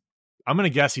think I'm going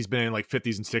to guess he's been in like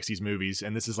 50s and 60s movies,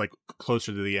 and this is like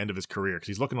closer to the end of his career because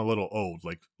he's looking a little old,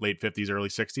 like late 50s, early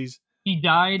 60s. He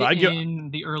died in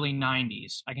the early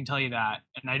 90s. I can tell you that.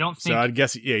 And I don't think... So I'd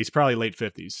guess, yeah, he's probably late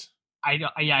 50s. I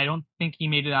don't think he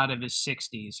made it out of his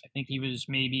 60s. I think he was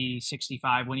maybe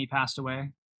 65 when he passed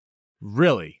away.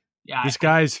 Really? Yeah. This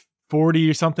guy's 40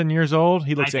 or something years old?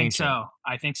 He looks ancient.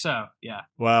 I think so, yeah.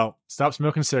 Well, stop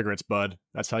smoking cigarettes, bud.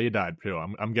 That's how you died, too.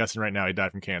 I'm guessing right now he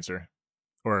died from cancer.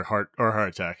 Or heart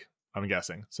attack, I'm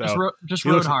guessing. So just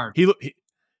rode hard.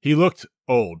 He looked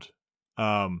old.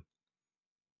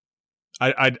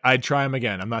 I'd try him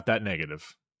again. I'm not that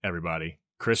negative, everybody.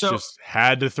 Chris just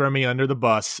had to throw me under the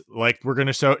bus, like we're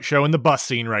going to show in the bus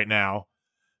scene right now.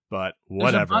 But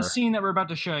whatever. There's a bus scene that we're about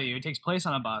to show you. It takes place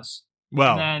on a bus.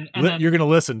 Well, and then you're going to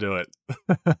listen to it.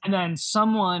 And then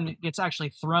someone gets actually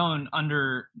thrown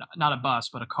under, not a bus,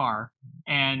 but a car.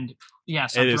 And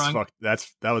yes, that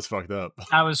was fucked up.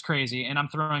 That was crazy. And I'm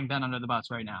throwing Ben under the bus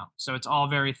right now. So it's all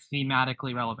very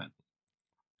thematically relevant.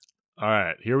 All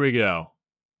right, here we go.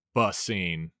 Bus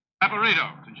scene.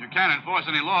 Paparito, since you can't enforce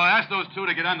any law, ask those two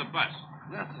to get on the bus.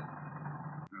 Yes, sir.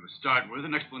 Now, to start with,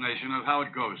 an explanation of how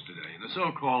it goes today in the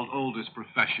so-called oldest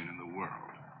profession in the world.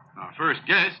 Our first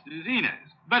guest is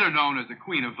Inez, better known as the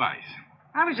Queen of Vice.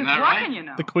 I was just walking, right? you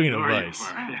know. The Queen of Vice.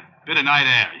 Bit of night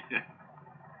air.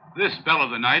 This belle of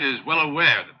the night is well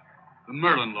aware that the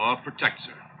Merlin law protects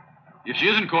her. If she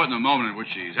isn't caught in the moment in which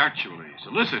she's actually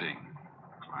soliciting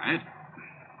a client,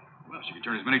 well, she can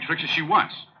turn as many tricks as she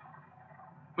wants.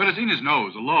 But as Inez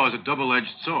knows, the law is a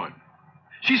double-edged sword.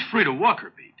 She's free to walk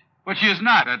her beat, but she is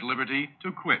not at liberty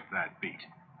to quit that beat.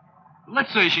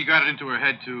 Let's say she got it into her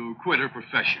head to quit her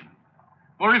profession.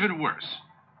 Or even worse,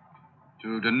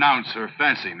 to denounce her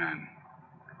fancy men.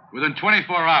 Within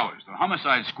 24 hours, the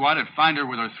homicide squad would find her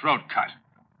with her throat cut.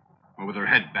 or with her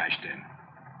head bashed in.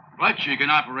 But she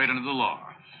can operate under the law.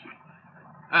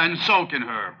 And so can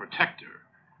her protector.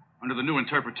 Under the new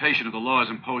interpretation of the laws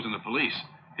imposed on the police,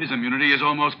 his immunity is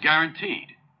almost guaranteed.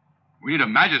 We need a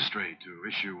magistrate to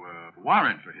issue a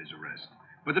warrant for his arrest.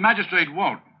 But the magistrate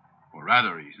won't. Or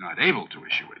rather, he's not able to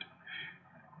issue it.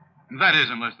 That is,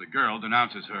 unless the girl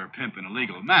denounces her pimp in a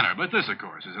legal manner. But this, of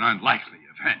course, is an unlikely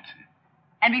event.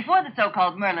 And before the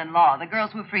so-called Merlin Law, the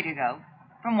girls were free to go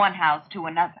from one house to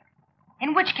another.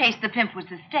 In which case, the pimp was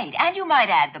the state, and you might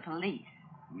add, the police.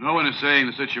 No one is saying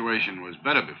the situation was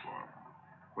better before.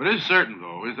 What is certain,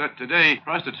 though, is that today,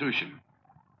 prostitution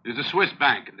is the Swiss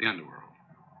bank of the underworld.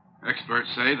 Experts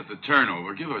say that the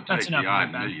turnover, give or take the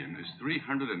odd million, is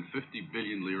 350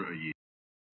 billion lira a year.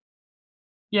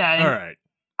 Yeah. All right.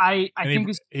 I think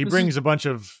he brings a bunch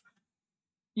of...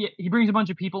 Yeah, he brings a bunch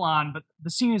of people on, but the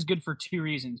scene is good for two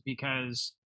reasons.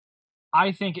 Because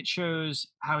I think it shows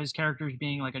how his character is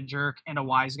being like a jerk and a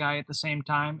wise guy at the same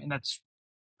time, and that's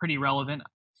pretty relevant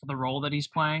for the role that he's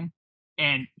playing.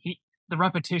 And the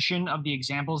repetition of the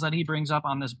examples that he brings up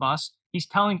on this bus, he's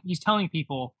telling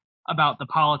people about the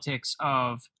politics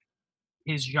of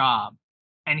his job,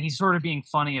 and he's sort of being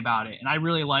funny about it. And I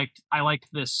liked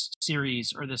this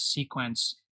series or this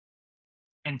sequence,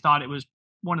 and thought it was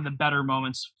one of the better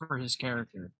moments for his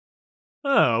character.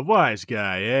 Oh, wise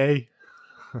guy, eh?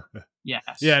 Yes.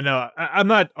 Yeah, no, I'm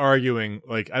not arguing.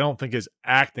 Like, I don't think his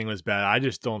acting was bad. I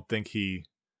just don't think he,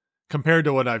 compared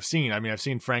to what I've seen. I mean, I've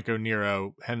seen Franco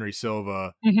Nero, Henry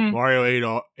Silva,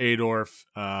 Mario Adorf,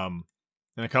 and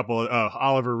a couple of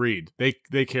Oliver Reed.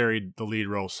 They carried the lead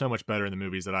role so much better in the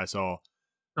movies that I saw.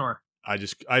 Sure.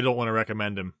 I don't want to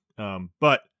recommend him.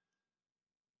 But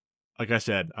like I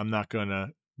said, I'm not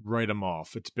gonna write him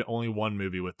off. It's been only one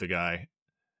movie with the guy.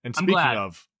 And speaking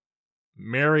of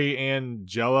Mary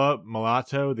Angela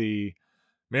Mulatto,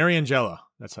 Mary Angela,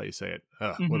 that's how you say it.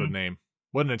 What a name.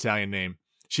 What an Italian name.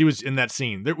 She was in that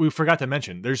scene. We forgot to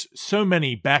mention, there's so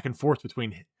many back and forth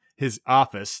between his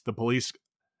office, the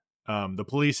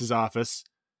police's office,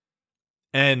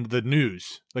 and the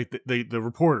news, like the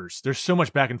reporters. There's so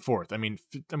much back and forth. I mean,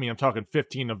 I'm talking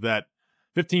 15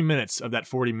 minutes of that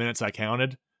 40 minutes I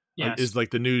counted. Yes. Is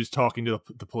like the news talking to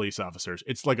the police officers.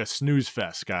 It's like a snooze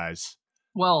fest, guys.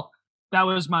 Well, that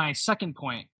was my second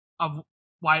point of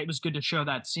why it was good to show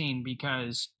that scene,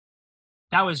 because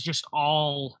that was just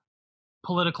all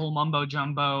political mumbo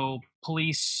jumbo,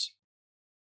 police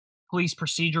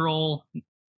procedural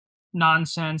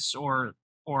nonsense, or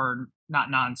not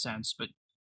nonsense, but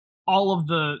all of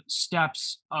the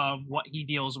steps of what he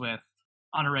deals with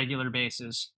on a regular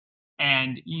basis.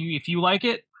 And if you like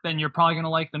it, then you're probably going to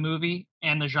like the movie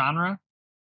and the genre.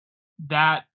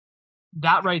 That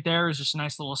right there is just a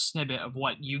nice little snippet of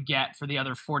what you get for the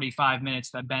other 45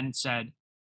 minutes that Ben said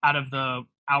out of the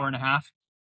hour and a half.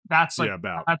 That's like,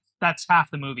 that's half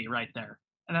the movie right there.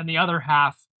 And then the other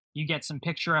half, you get some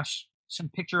picturesque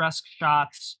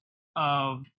shots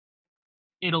of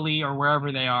Italy or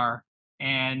wherever they are.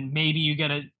 And maybe you get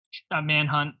a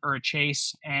manhunt or a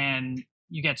chase, and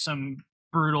you get some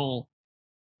brutal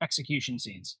execution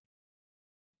scenes.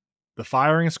 The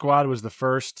firing squad was the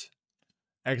first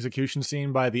execution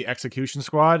scene by the execution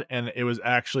squad, and it was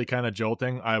actually kind of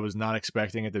jolting. I was not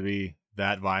expecting it to be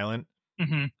that violent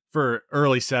for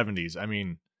early 70s. I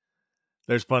mean,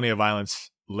 there's plenty of violence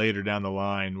later down the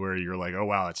line where you're like, oh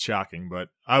wow, it's shocking, but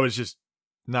I was just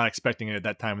not expecting it at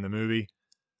that time in the movie.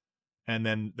 And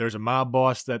then there's a mob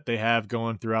boss that they have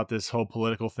going throughout this whole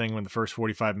political thing in the first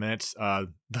 45 minutes.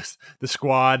 The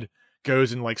squad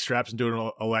goes and like straps into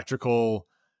an electrical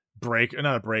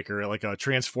not a breaker, like a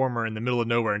transformer in the middle of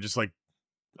nowhere, and just like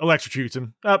electrocutes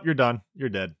him. You're done. You're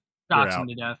dead. Shocks him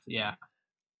to death. Yeah.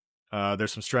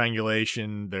 There's some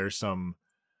strangulation. There's some,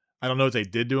 I don't know what they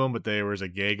did to him, but there was a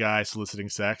gay guy soliciting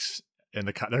sex,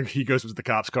 and he goes to the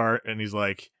cop's car, and he's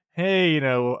like, hey,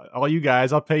 all you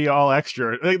guys, I'll pay you all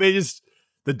extra. Like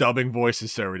the dubbing voice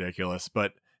is so ridiculous,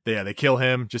 but they kill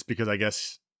him just because I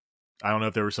guess, I don't know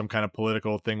if there was some kind of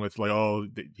political thing with like, oh,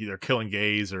 they're killing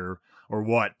gays or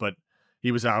what, but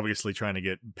he was obviously trying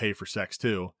to pay for sex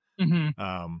too.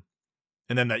 And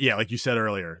then like you said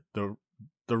earlier,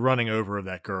 the running over of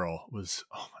that girl was,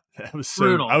 that was so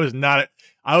brutal. I was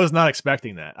not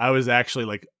expecting that. I was actually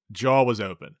like, jaw was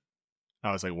open.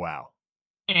 I was like, wow.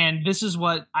 And this is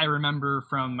what I remember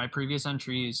from my previous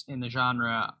entries in the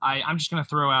genre. I'm just going to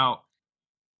throw out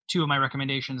two of my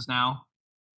recommendations now.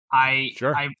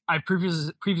 I've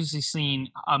previously seen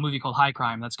a movie called High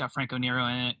Crime that's got Franco Nero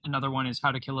in it. Another one is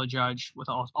How to Kill a Judge, with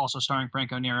also starring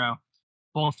Franco Nero.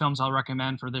 Both films I'll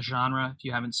recommend for this genre if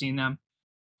you haven't seen them.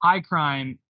 High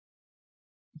Crime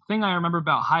thing I remember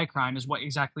about High Crime is what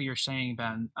exactly you're saying,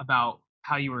 Ben, about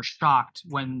how you were shocked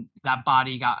when that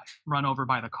body got run over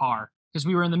by the car, because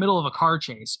we were in the middle of a car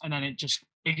chase and then it just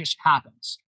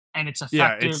happens, and it's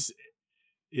effective.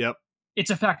 Yep. It's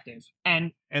effective,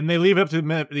 and they leave it up to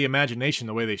the imagination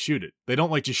the way they shoot it. They don't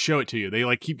like just show it to you. They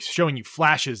like keep showing you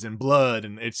flashes and blood,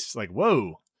 and it's like,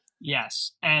 whoa.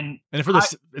 Yes, and for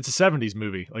this, it's a 70s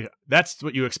movie. Like that's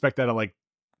what you expect out of, like,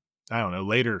 I don't know,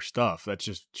 later stuff. That's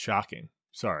just shocking.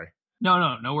 Sorry.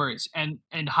 No worries. And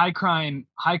High Crime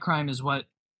is what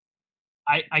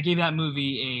I gave that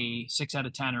movie a 6 out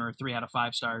of 10 or a 3 out of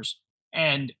 5 stars,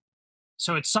 and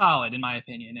so it's solid in my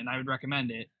opinion, and I would recommend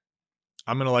it.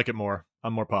 I'm gonna like it more.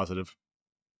 I'm more positive.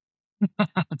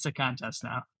 It's a contest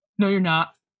now. No, you're not.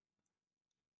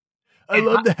 I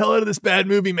love the hell out of this bad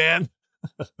movie, man.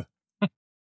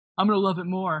 I'm gonna love it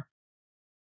more.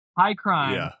 High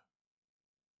Crime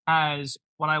has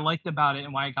what I liked about it,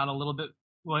 and why I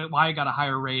got a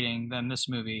higher rating than this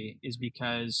movie is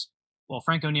because, well,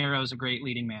 Franco Nero is a great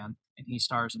leading man, and he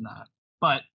stars in that.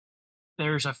 But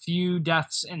there's a few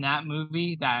deaths in that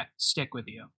movie that stick with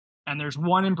you. And there's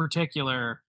one in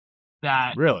particular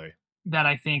that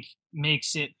I think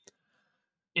makes it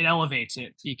elevates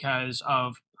it because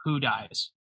of who dies.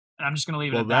 And I'm just going to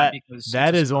leave it at that because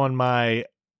that is on my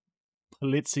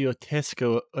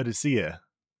Poliziottesco Odissea,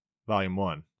 Volume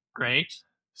 1. Great.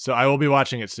 So I will be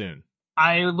watching it soon.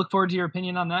 I look forward to your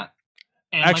opinion on that.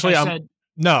 And actually, like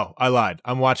no, I lied.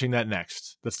 I'm watching that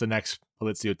next. That's the next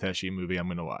Poliziotteschi movie I'm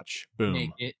going to watch. Boom.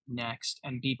 Make it next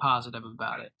and be positive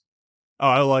about it. Oh,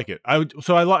 I like it.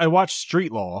 I watched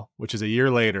Street Law, which is a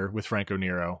year later with Franco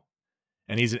Nero,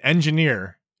 and he's an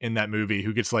engineer in that movie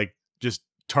who gets like just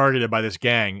targeted by this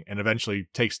gang and eventually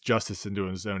takes justice into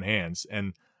his own hands.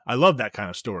 And I love that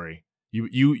kind of story.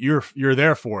 You're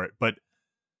there for it, but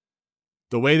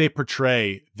the way they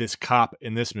portray this cop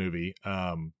in this movie,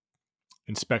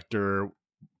 Inspector,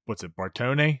 what's it,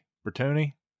 Bertone?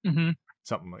 Mm-hmm.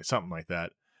 Something like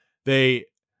that. They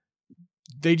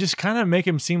just kind of make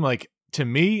him seem like, to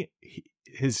me,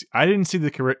 I didn't see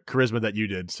the charisma that you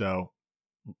did, so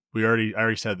I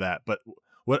already said that. But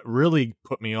what really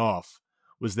put me off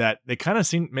was that they kind of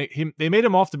they made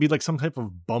him off to be like some type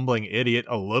of bumbling idiot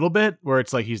a little bit, where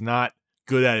it's like he's not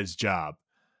good at his job.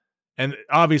 And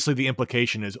obviously the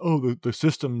implication is, the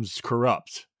system's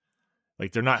corrupt.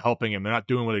 Like they're not helping him. They're not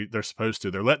doing what they're supposed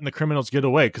to. They're letting the criminals get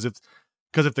away because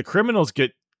if the criminals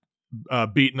get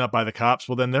beaten up by the cops,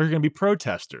 well, then they're going to be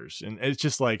protesters. And it's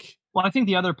just like... Well, I think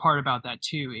the other part about that,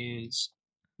 too, is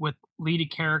with leading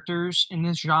characters in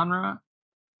this genre,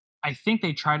 I think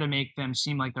they try to make them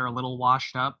seem like they're a little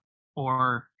washed up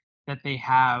or that they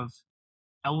have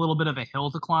a little bit of a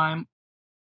hill to climb,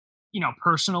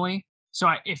 personally. So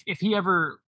if he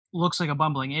ever looks like a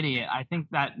bumbling idiot, I think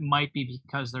that might be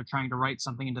because they're trying to write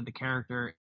something into the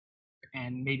character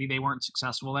and maybe they weren't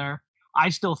successful there. I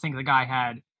still think the guy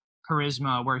had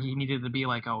charisma where he needed to be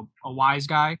like a wise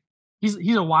guy.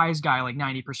 He's a wise guy like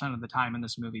 90% of the time in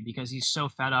this movie because he's so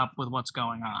fed up with what's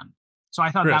going on. So I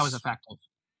thought that was effective.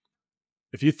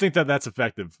 If you think that that's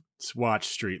effective, watch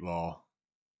Street Law.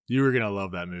 You were going to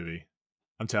love that movie.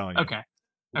 I'm telling you.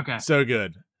 Okay. So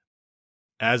good.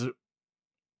 As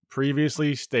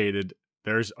previously stated,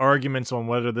 there's arguments on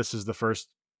whether this is the first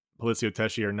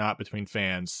Poliziotteschi or not between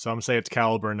fans. Some say it's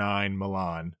Caliber 9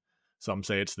 Milan. Some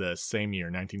say it's this same year,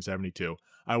 1972.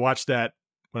 I watched that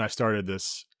when I started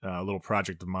this little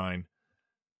project of mine.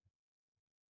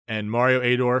 And Mario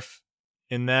Adorf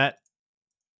in that,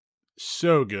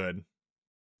 so good.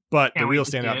 But the real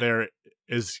standout there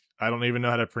is, I don't even know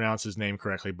how to pronounce his name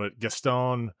correctly, but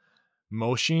Gaston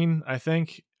Moschin, I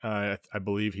think. I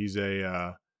believe he's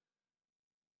a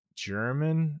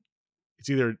German. It's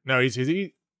either, no, he's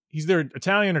either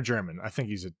Italian or German. I think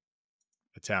he's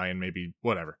Italian, maybe,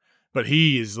 whatever. But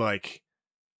he is like,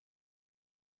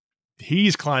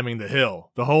 he's climbing the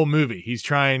hill the whole movie. He's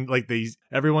trying, like,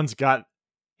 everyone's got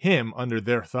him under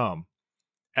their thumb.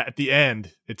 At the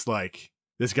end, it's like,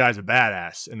 this guy's a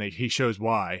badass, and he shows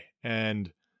why.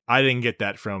 And I didn't get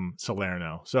that from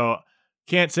Salerno. So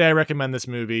can't say I recommend this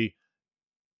movie.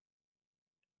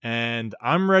 And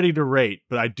I'm ready to rate,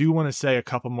 but I do want to say a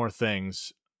couple more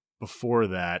things before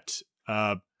that.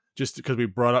 Just because we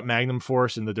brought up Magnum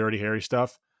Force and the Dirty Harry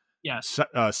stuff. Yes.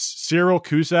 Cyril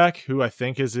Cusack, who I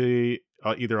think is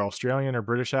either Australian or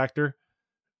British actor,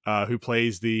 who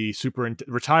plays the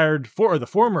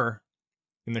former,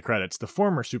 in the credits, the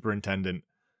former superintendent.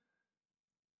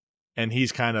 And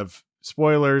he's kind of,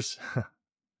 spoilers,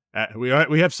 we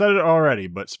have said it already,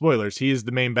 but spoilers, he is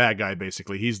the main bad guy,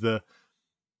 basically. He's the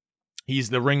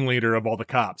ringleader of all the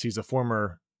cops. He's a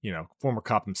former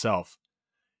cop himself.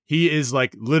 He is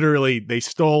like literally they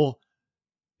stole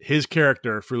his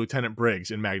character for Lieutenant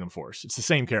Briggs in Magnum Force. It's the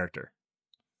same character,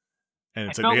 and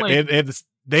it's like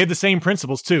they have the same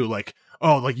principles too. Like,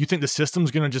 oh, like you think the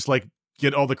system's gonna just like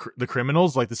get all the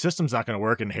criminals? Like the system's not gonna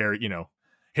work. And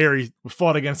Harry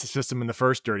fought against the system in the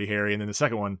first Dirty Harry, and then the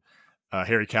second one,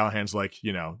 Harry Callahan's like,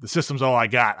 the system's all I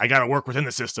got. I got to work within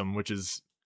the system, which is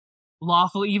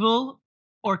lawful evil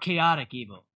or chaotic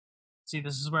evil. See,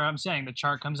 this is where I'm saying the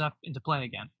chart comes up into play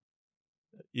again.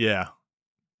 Yeah,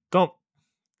 don't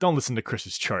listen to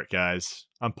Chris's chart, guys.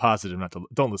 I'm positive not to.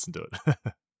 Don't listen to it.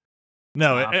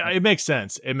 No, it makes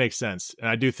sense. It makes sense, and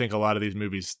I do think a lot of these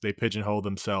movies they pigeonhole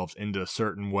themselves into a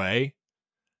certain way.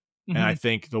 And I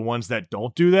think the ones that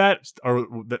don't do that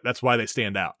that's why they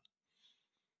stand out.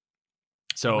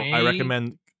 So I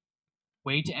recommend.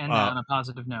 Way to end on a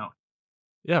positive note.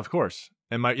 Yeah, of course.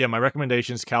 And my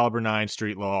recommendations: Caliber 9,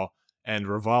 Street Law, and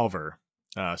Revolver.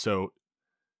 So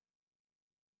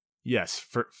yes,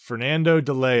 Fernando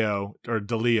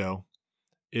DeLeo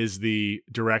is the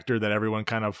director that everyone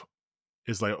kind of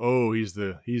is like, oh, he's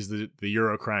the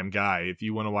Eurocrime guy. If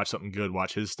you want to watch something good,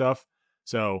 watch his stuff.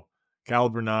 So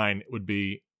Caliber 9 would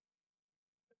be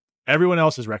everyone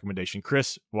else's recommendation.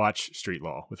 Chris, watch Street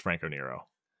Law with Franco Nero.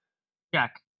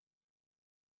 Jack.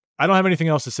 I don't have anything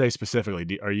else to say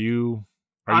specifically. Are you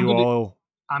all?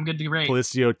 I'm good to rate.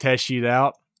 Polizio Teshi'd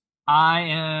out? I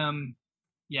am.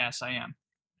 Yes, I am.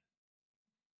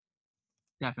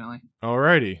 Definitely.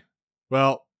 Alrighty.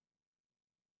 Well,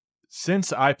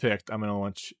 since I picked, I'm going to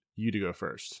want you to go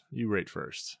first. You rate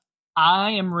first.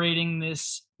 I am rating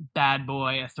this bad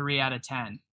boy a 3 out of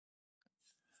 10.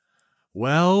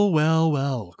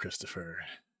 Well, Christopher.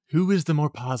 Who is the more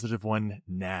positive one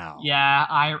now?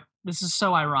 Yeah, this is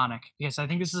so ironic because I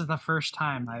think this is the first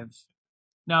time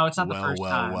No, it's not the first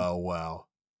time. Well.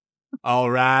 All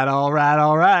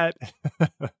right.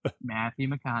 Matthew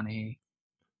McConaughey.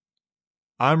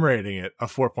 I'm rating it a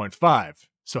 4.5.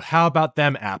 So how about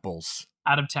them apples?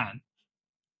 Out of 10.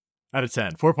 Out of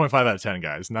 10. 4.5 out of 10,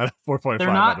 guys. Not 4.5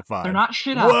 out of 5. They're not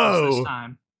shit apples this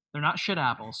time. They're not shit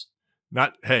apples.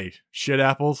 Shit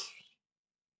apples?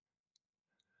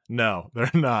 No,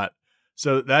 they're not.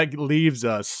 So that leaves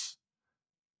us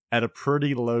at a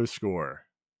pretty low score.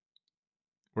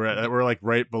 We're like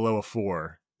right below a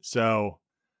 4. So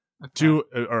okay.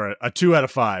 A 2 out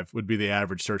of 5 would be the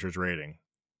average searcher's rating.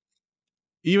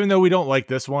 Even though we don't like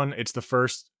this one, it's the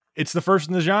first in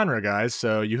the genre, guys.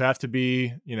 So you have to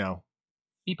be,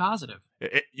 be positive.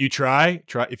 You try.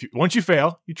 Once you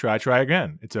fail, you try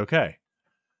again. It's okay.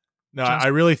 No, I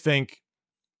really think.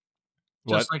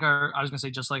 Just like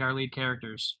our lead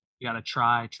characters, you got to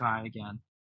try again.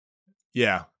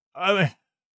 Yeah. I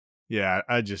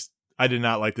did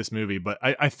not like this movie, but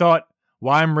I thought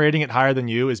why I'm rating it higher than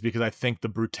you is because I think the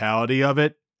brutality of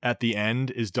it at the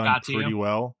end is done pretty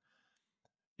well.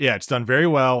 Yeah, it's done very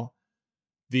well.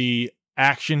 The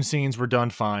action scenes were done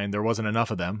fine. There wasn't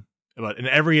enough of them. But in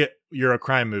every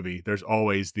Eurocrime movie, there's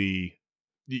always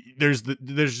there's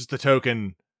just the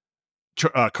token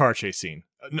car chase scene.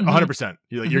 100%.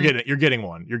 You're getting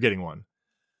one.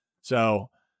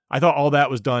 So I thought all that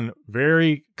was done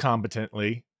very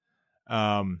competently.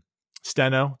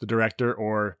 Steno, the director,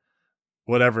 or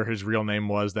whatever his real name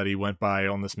was that he went by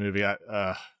on this movie.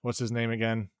 What's his name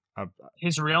again?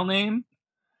 His real name?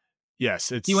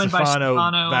 Yes, it's Stefano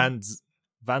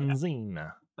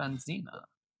Vanzina. Vanzina.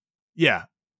 Yeah,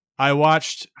 I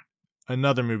watched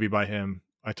another movie by him.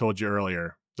 I told you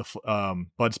earlier, the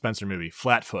Bud Spencer movie,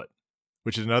 Flatfoot,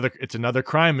 which is another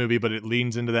crime movie, but it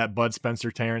leans into that Bud Spencer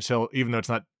Terrence Hill, even though it's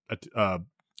not a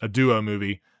duo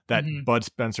movie. That Bud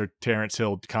Spencer Terrence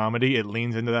Hill comedy, it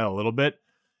leans into that a little bit.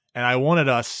 And I wanted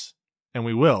us, and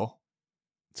we will,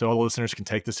 so all the listeners can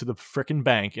take this to the frickin'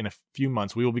 bank in a few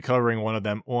months. We will be covering one of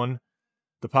them on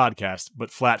the podcast, but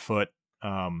Flatfoot.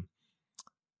 I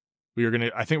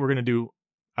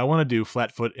want to do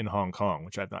Flatfoot in Hong Kong,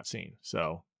 which I've not seen.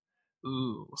 So,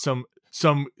 ooh, some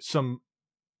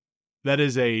that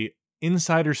is a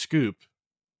insider scoop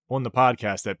on the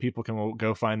podcast that people can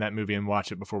go find that movie and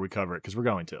watch it before we cover it because we're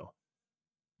going to.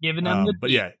 Giving them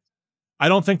but yeah, I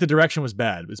don't think the direction was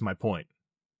bad. Is my point.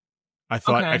 I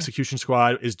thought Execution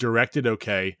Squad is directed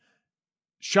okay.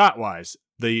 Shot wise,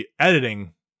 the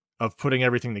editing of putting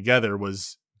everything together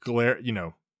was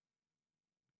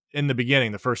in the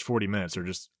beginning, the first 40 minutes are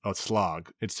just a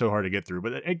slog. It's so hard to get through,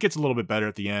 but it gets a little bit better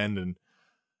at the end, and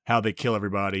how they kill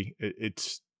everybody.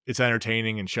 It's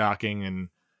entertaining and shocking, and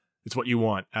it's what you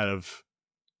want out of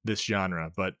this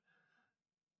genre. But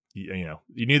you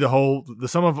need the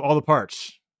sum of all the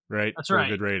parts, right? That's for right. A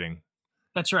good rating.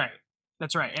 That's right.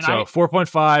 And so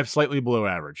 4.5, slightly below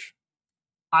average.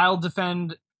 I'll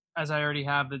defend, as I already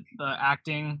have, the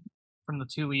acting from the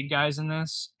two lead guys in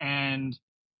this, and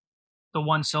the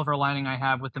one silver lining I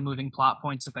have with the moving plot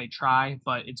points that they try,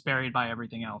 but it's buried by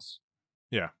everything else.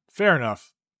 Yeah, fair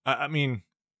enough. I mean,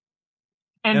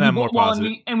 and I'm more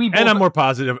positive. I'm more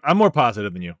positive. I'm more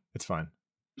positive than you. It's fine.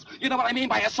 You know what I mean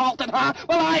by assaulted, huh?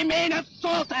 Well, I mean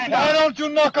assaulted! Why don't you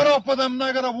knock it off with them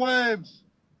negative waves?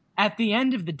 At the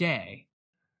end of the day,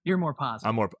 you're more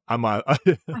positive.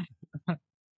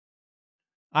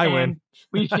 I win.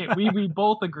 we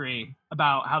both agree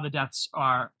about how the deaths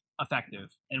are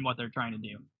effective and what they're trying to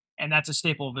do. And that's a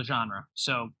staple of the genre.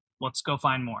 So let's go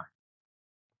find more.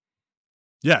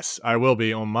 Yes, I will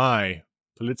be on my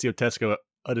Poliziottesco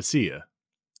Odissea.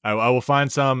 I will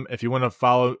find some. If you want to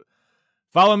follow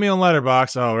me on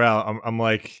Letterboxd. Oh, wow. I'm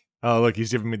like, oh, look,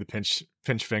 he's giving me the pinch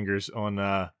fingers on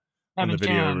the video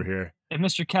Chan. over here. And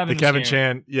Mr. Kevin. The Kevin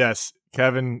Chan. Yes,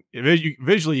 Kevin.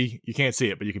 Visually, you can't see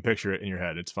it, but you can picture it in your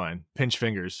head. It's fine. Pinch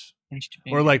fingers.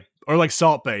 Or like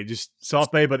Salt Bae, just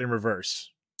Salt Bae, but in reverse.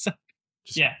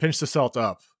 Just pinch the salt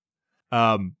up.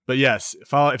 But yes,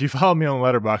 if you follow me on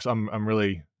Letterboxd, I'm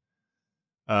really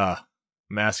I'm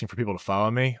asking for people to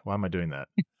follow me. Why am I doing that?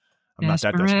 I'm not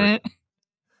that desperate.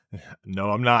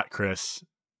 No, I'm not, Chris.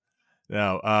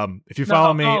 No. If you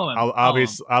follow me,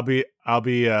 I'll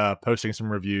be posting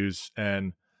some reviews,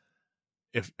 and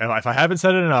if I haven't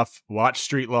said it enough, watch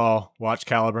Street Law, watch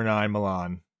Caliber 9,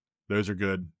 Milan. Those are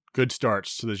good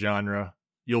starts to the genre.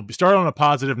 You'll start on a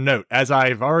positive note. As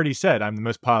I've already said, I'm the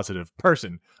most positive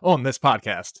person on this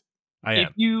podcast. I am.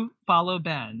 If you follow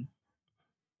Ben,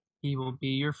 he will be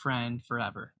your friend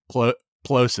forever.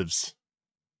 Plosives.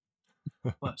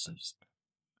 Plosives.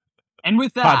 And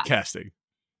with that, podcasting.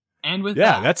 And with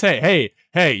that's hey,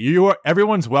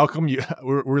 everyone's welcome.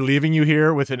 We're leaving you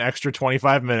here with an extra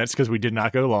 25 minutes because we did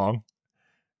not go long.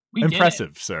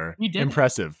 Impressive, sir. We did.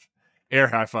 Impressive. Air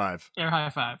high five. Air high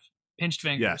five. Pinched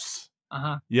fingers. Yes.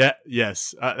 Uh-huh. Yeah.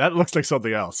 Yes. That looks like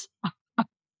something else.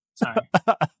 Sorry.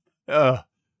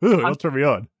 Don't turn me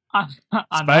on.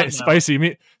 Spicy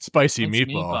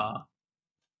meatball.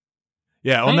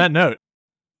 Yeah. On that note.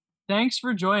 Thanks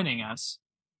for joining us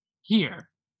here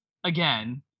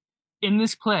again in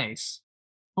this place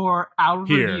for our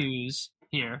reviews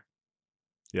here.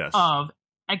 Yes. Of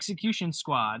Execution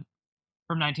Squad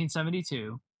from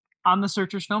 1972 on the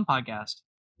Searchers Film Podcast.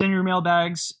 Send your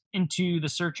mailbags into the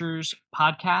Searchers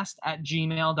Podcast at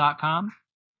gmail.com.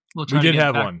 We did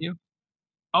have one.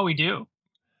 Oh, we do.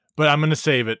 But I'm going to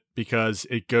save it because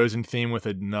it goes in theme with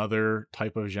another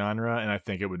type of genre, and I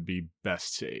think it would be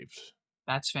best saved.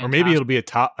 That's fantastic. Or maybe it'll be a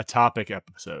topic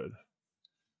episode.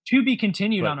 To be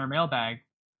continued on our mailbag,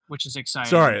 which is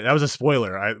exciting. Sorry, that was a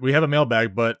spoiler. We have a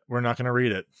mailbag, but we're not going to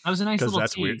read it. That was a nice little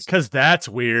that's tease. Weird. Because that's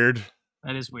weird.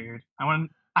 That is weird. I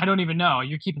don't even know.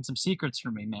 You're keeping some secrets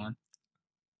from me, man.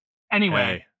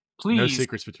 Anyway, please. No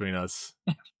secrets between us.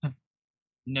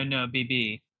 No,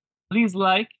 BB. Please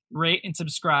like, rate, and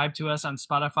subscribe to us on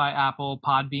Spotify, Apple,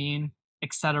 Podbean,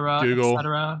 etc.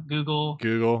 Google.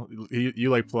 You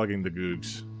like plugging the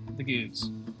Googs. The Googs.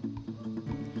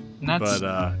 And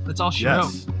that's all she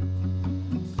wrote.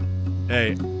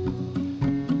 Hey,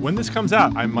 when this comes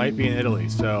out, I might be in Italy,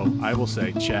 so I will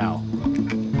say ciao.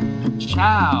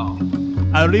 Ciao.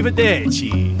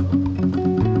 Arrivederci.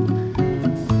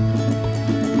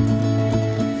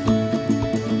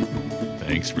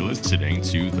 Thanks for listening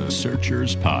to the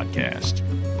Searchers Podcast.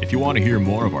 If you want to hear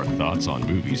more of our thoughts on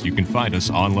movies, you can find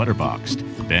us on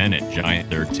Letterboxd. Ben at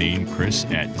Giant13, Chris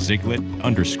at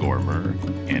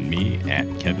Ziglet_mer, and me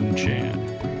at Kevin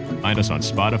Chan. Find us on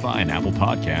Spotify and Apple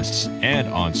Podcasts and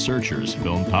on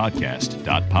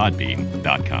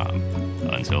searchersfilmpodcast.podbean.com.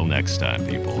 Until next time,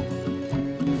 people.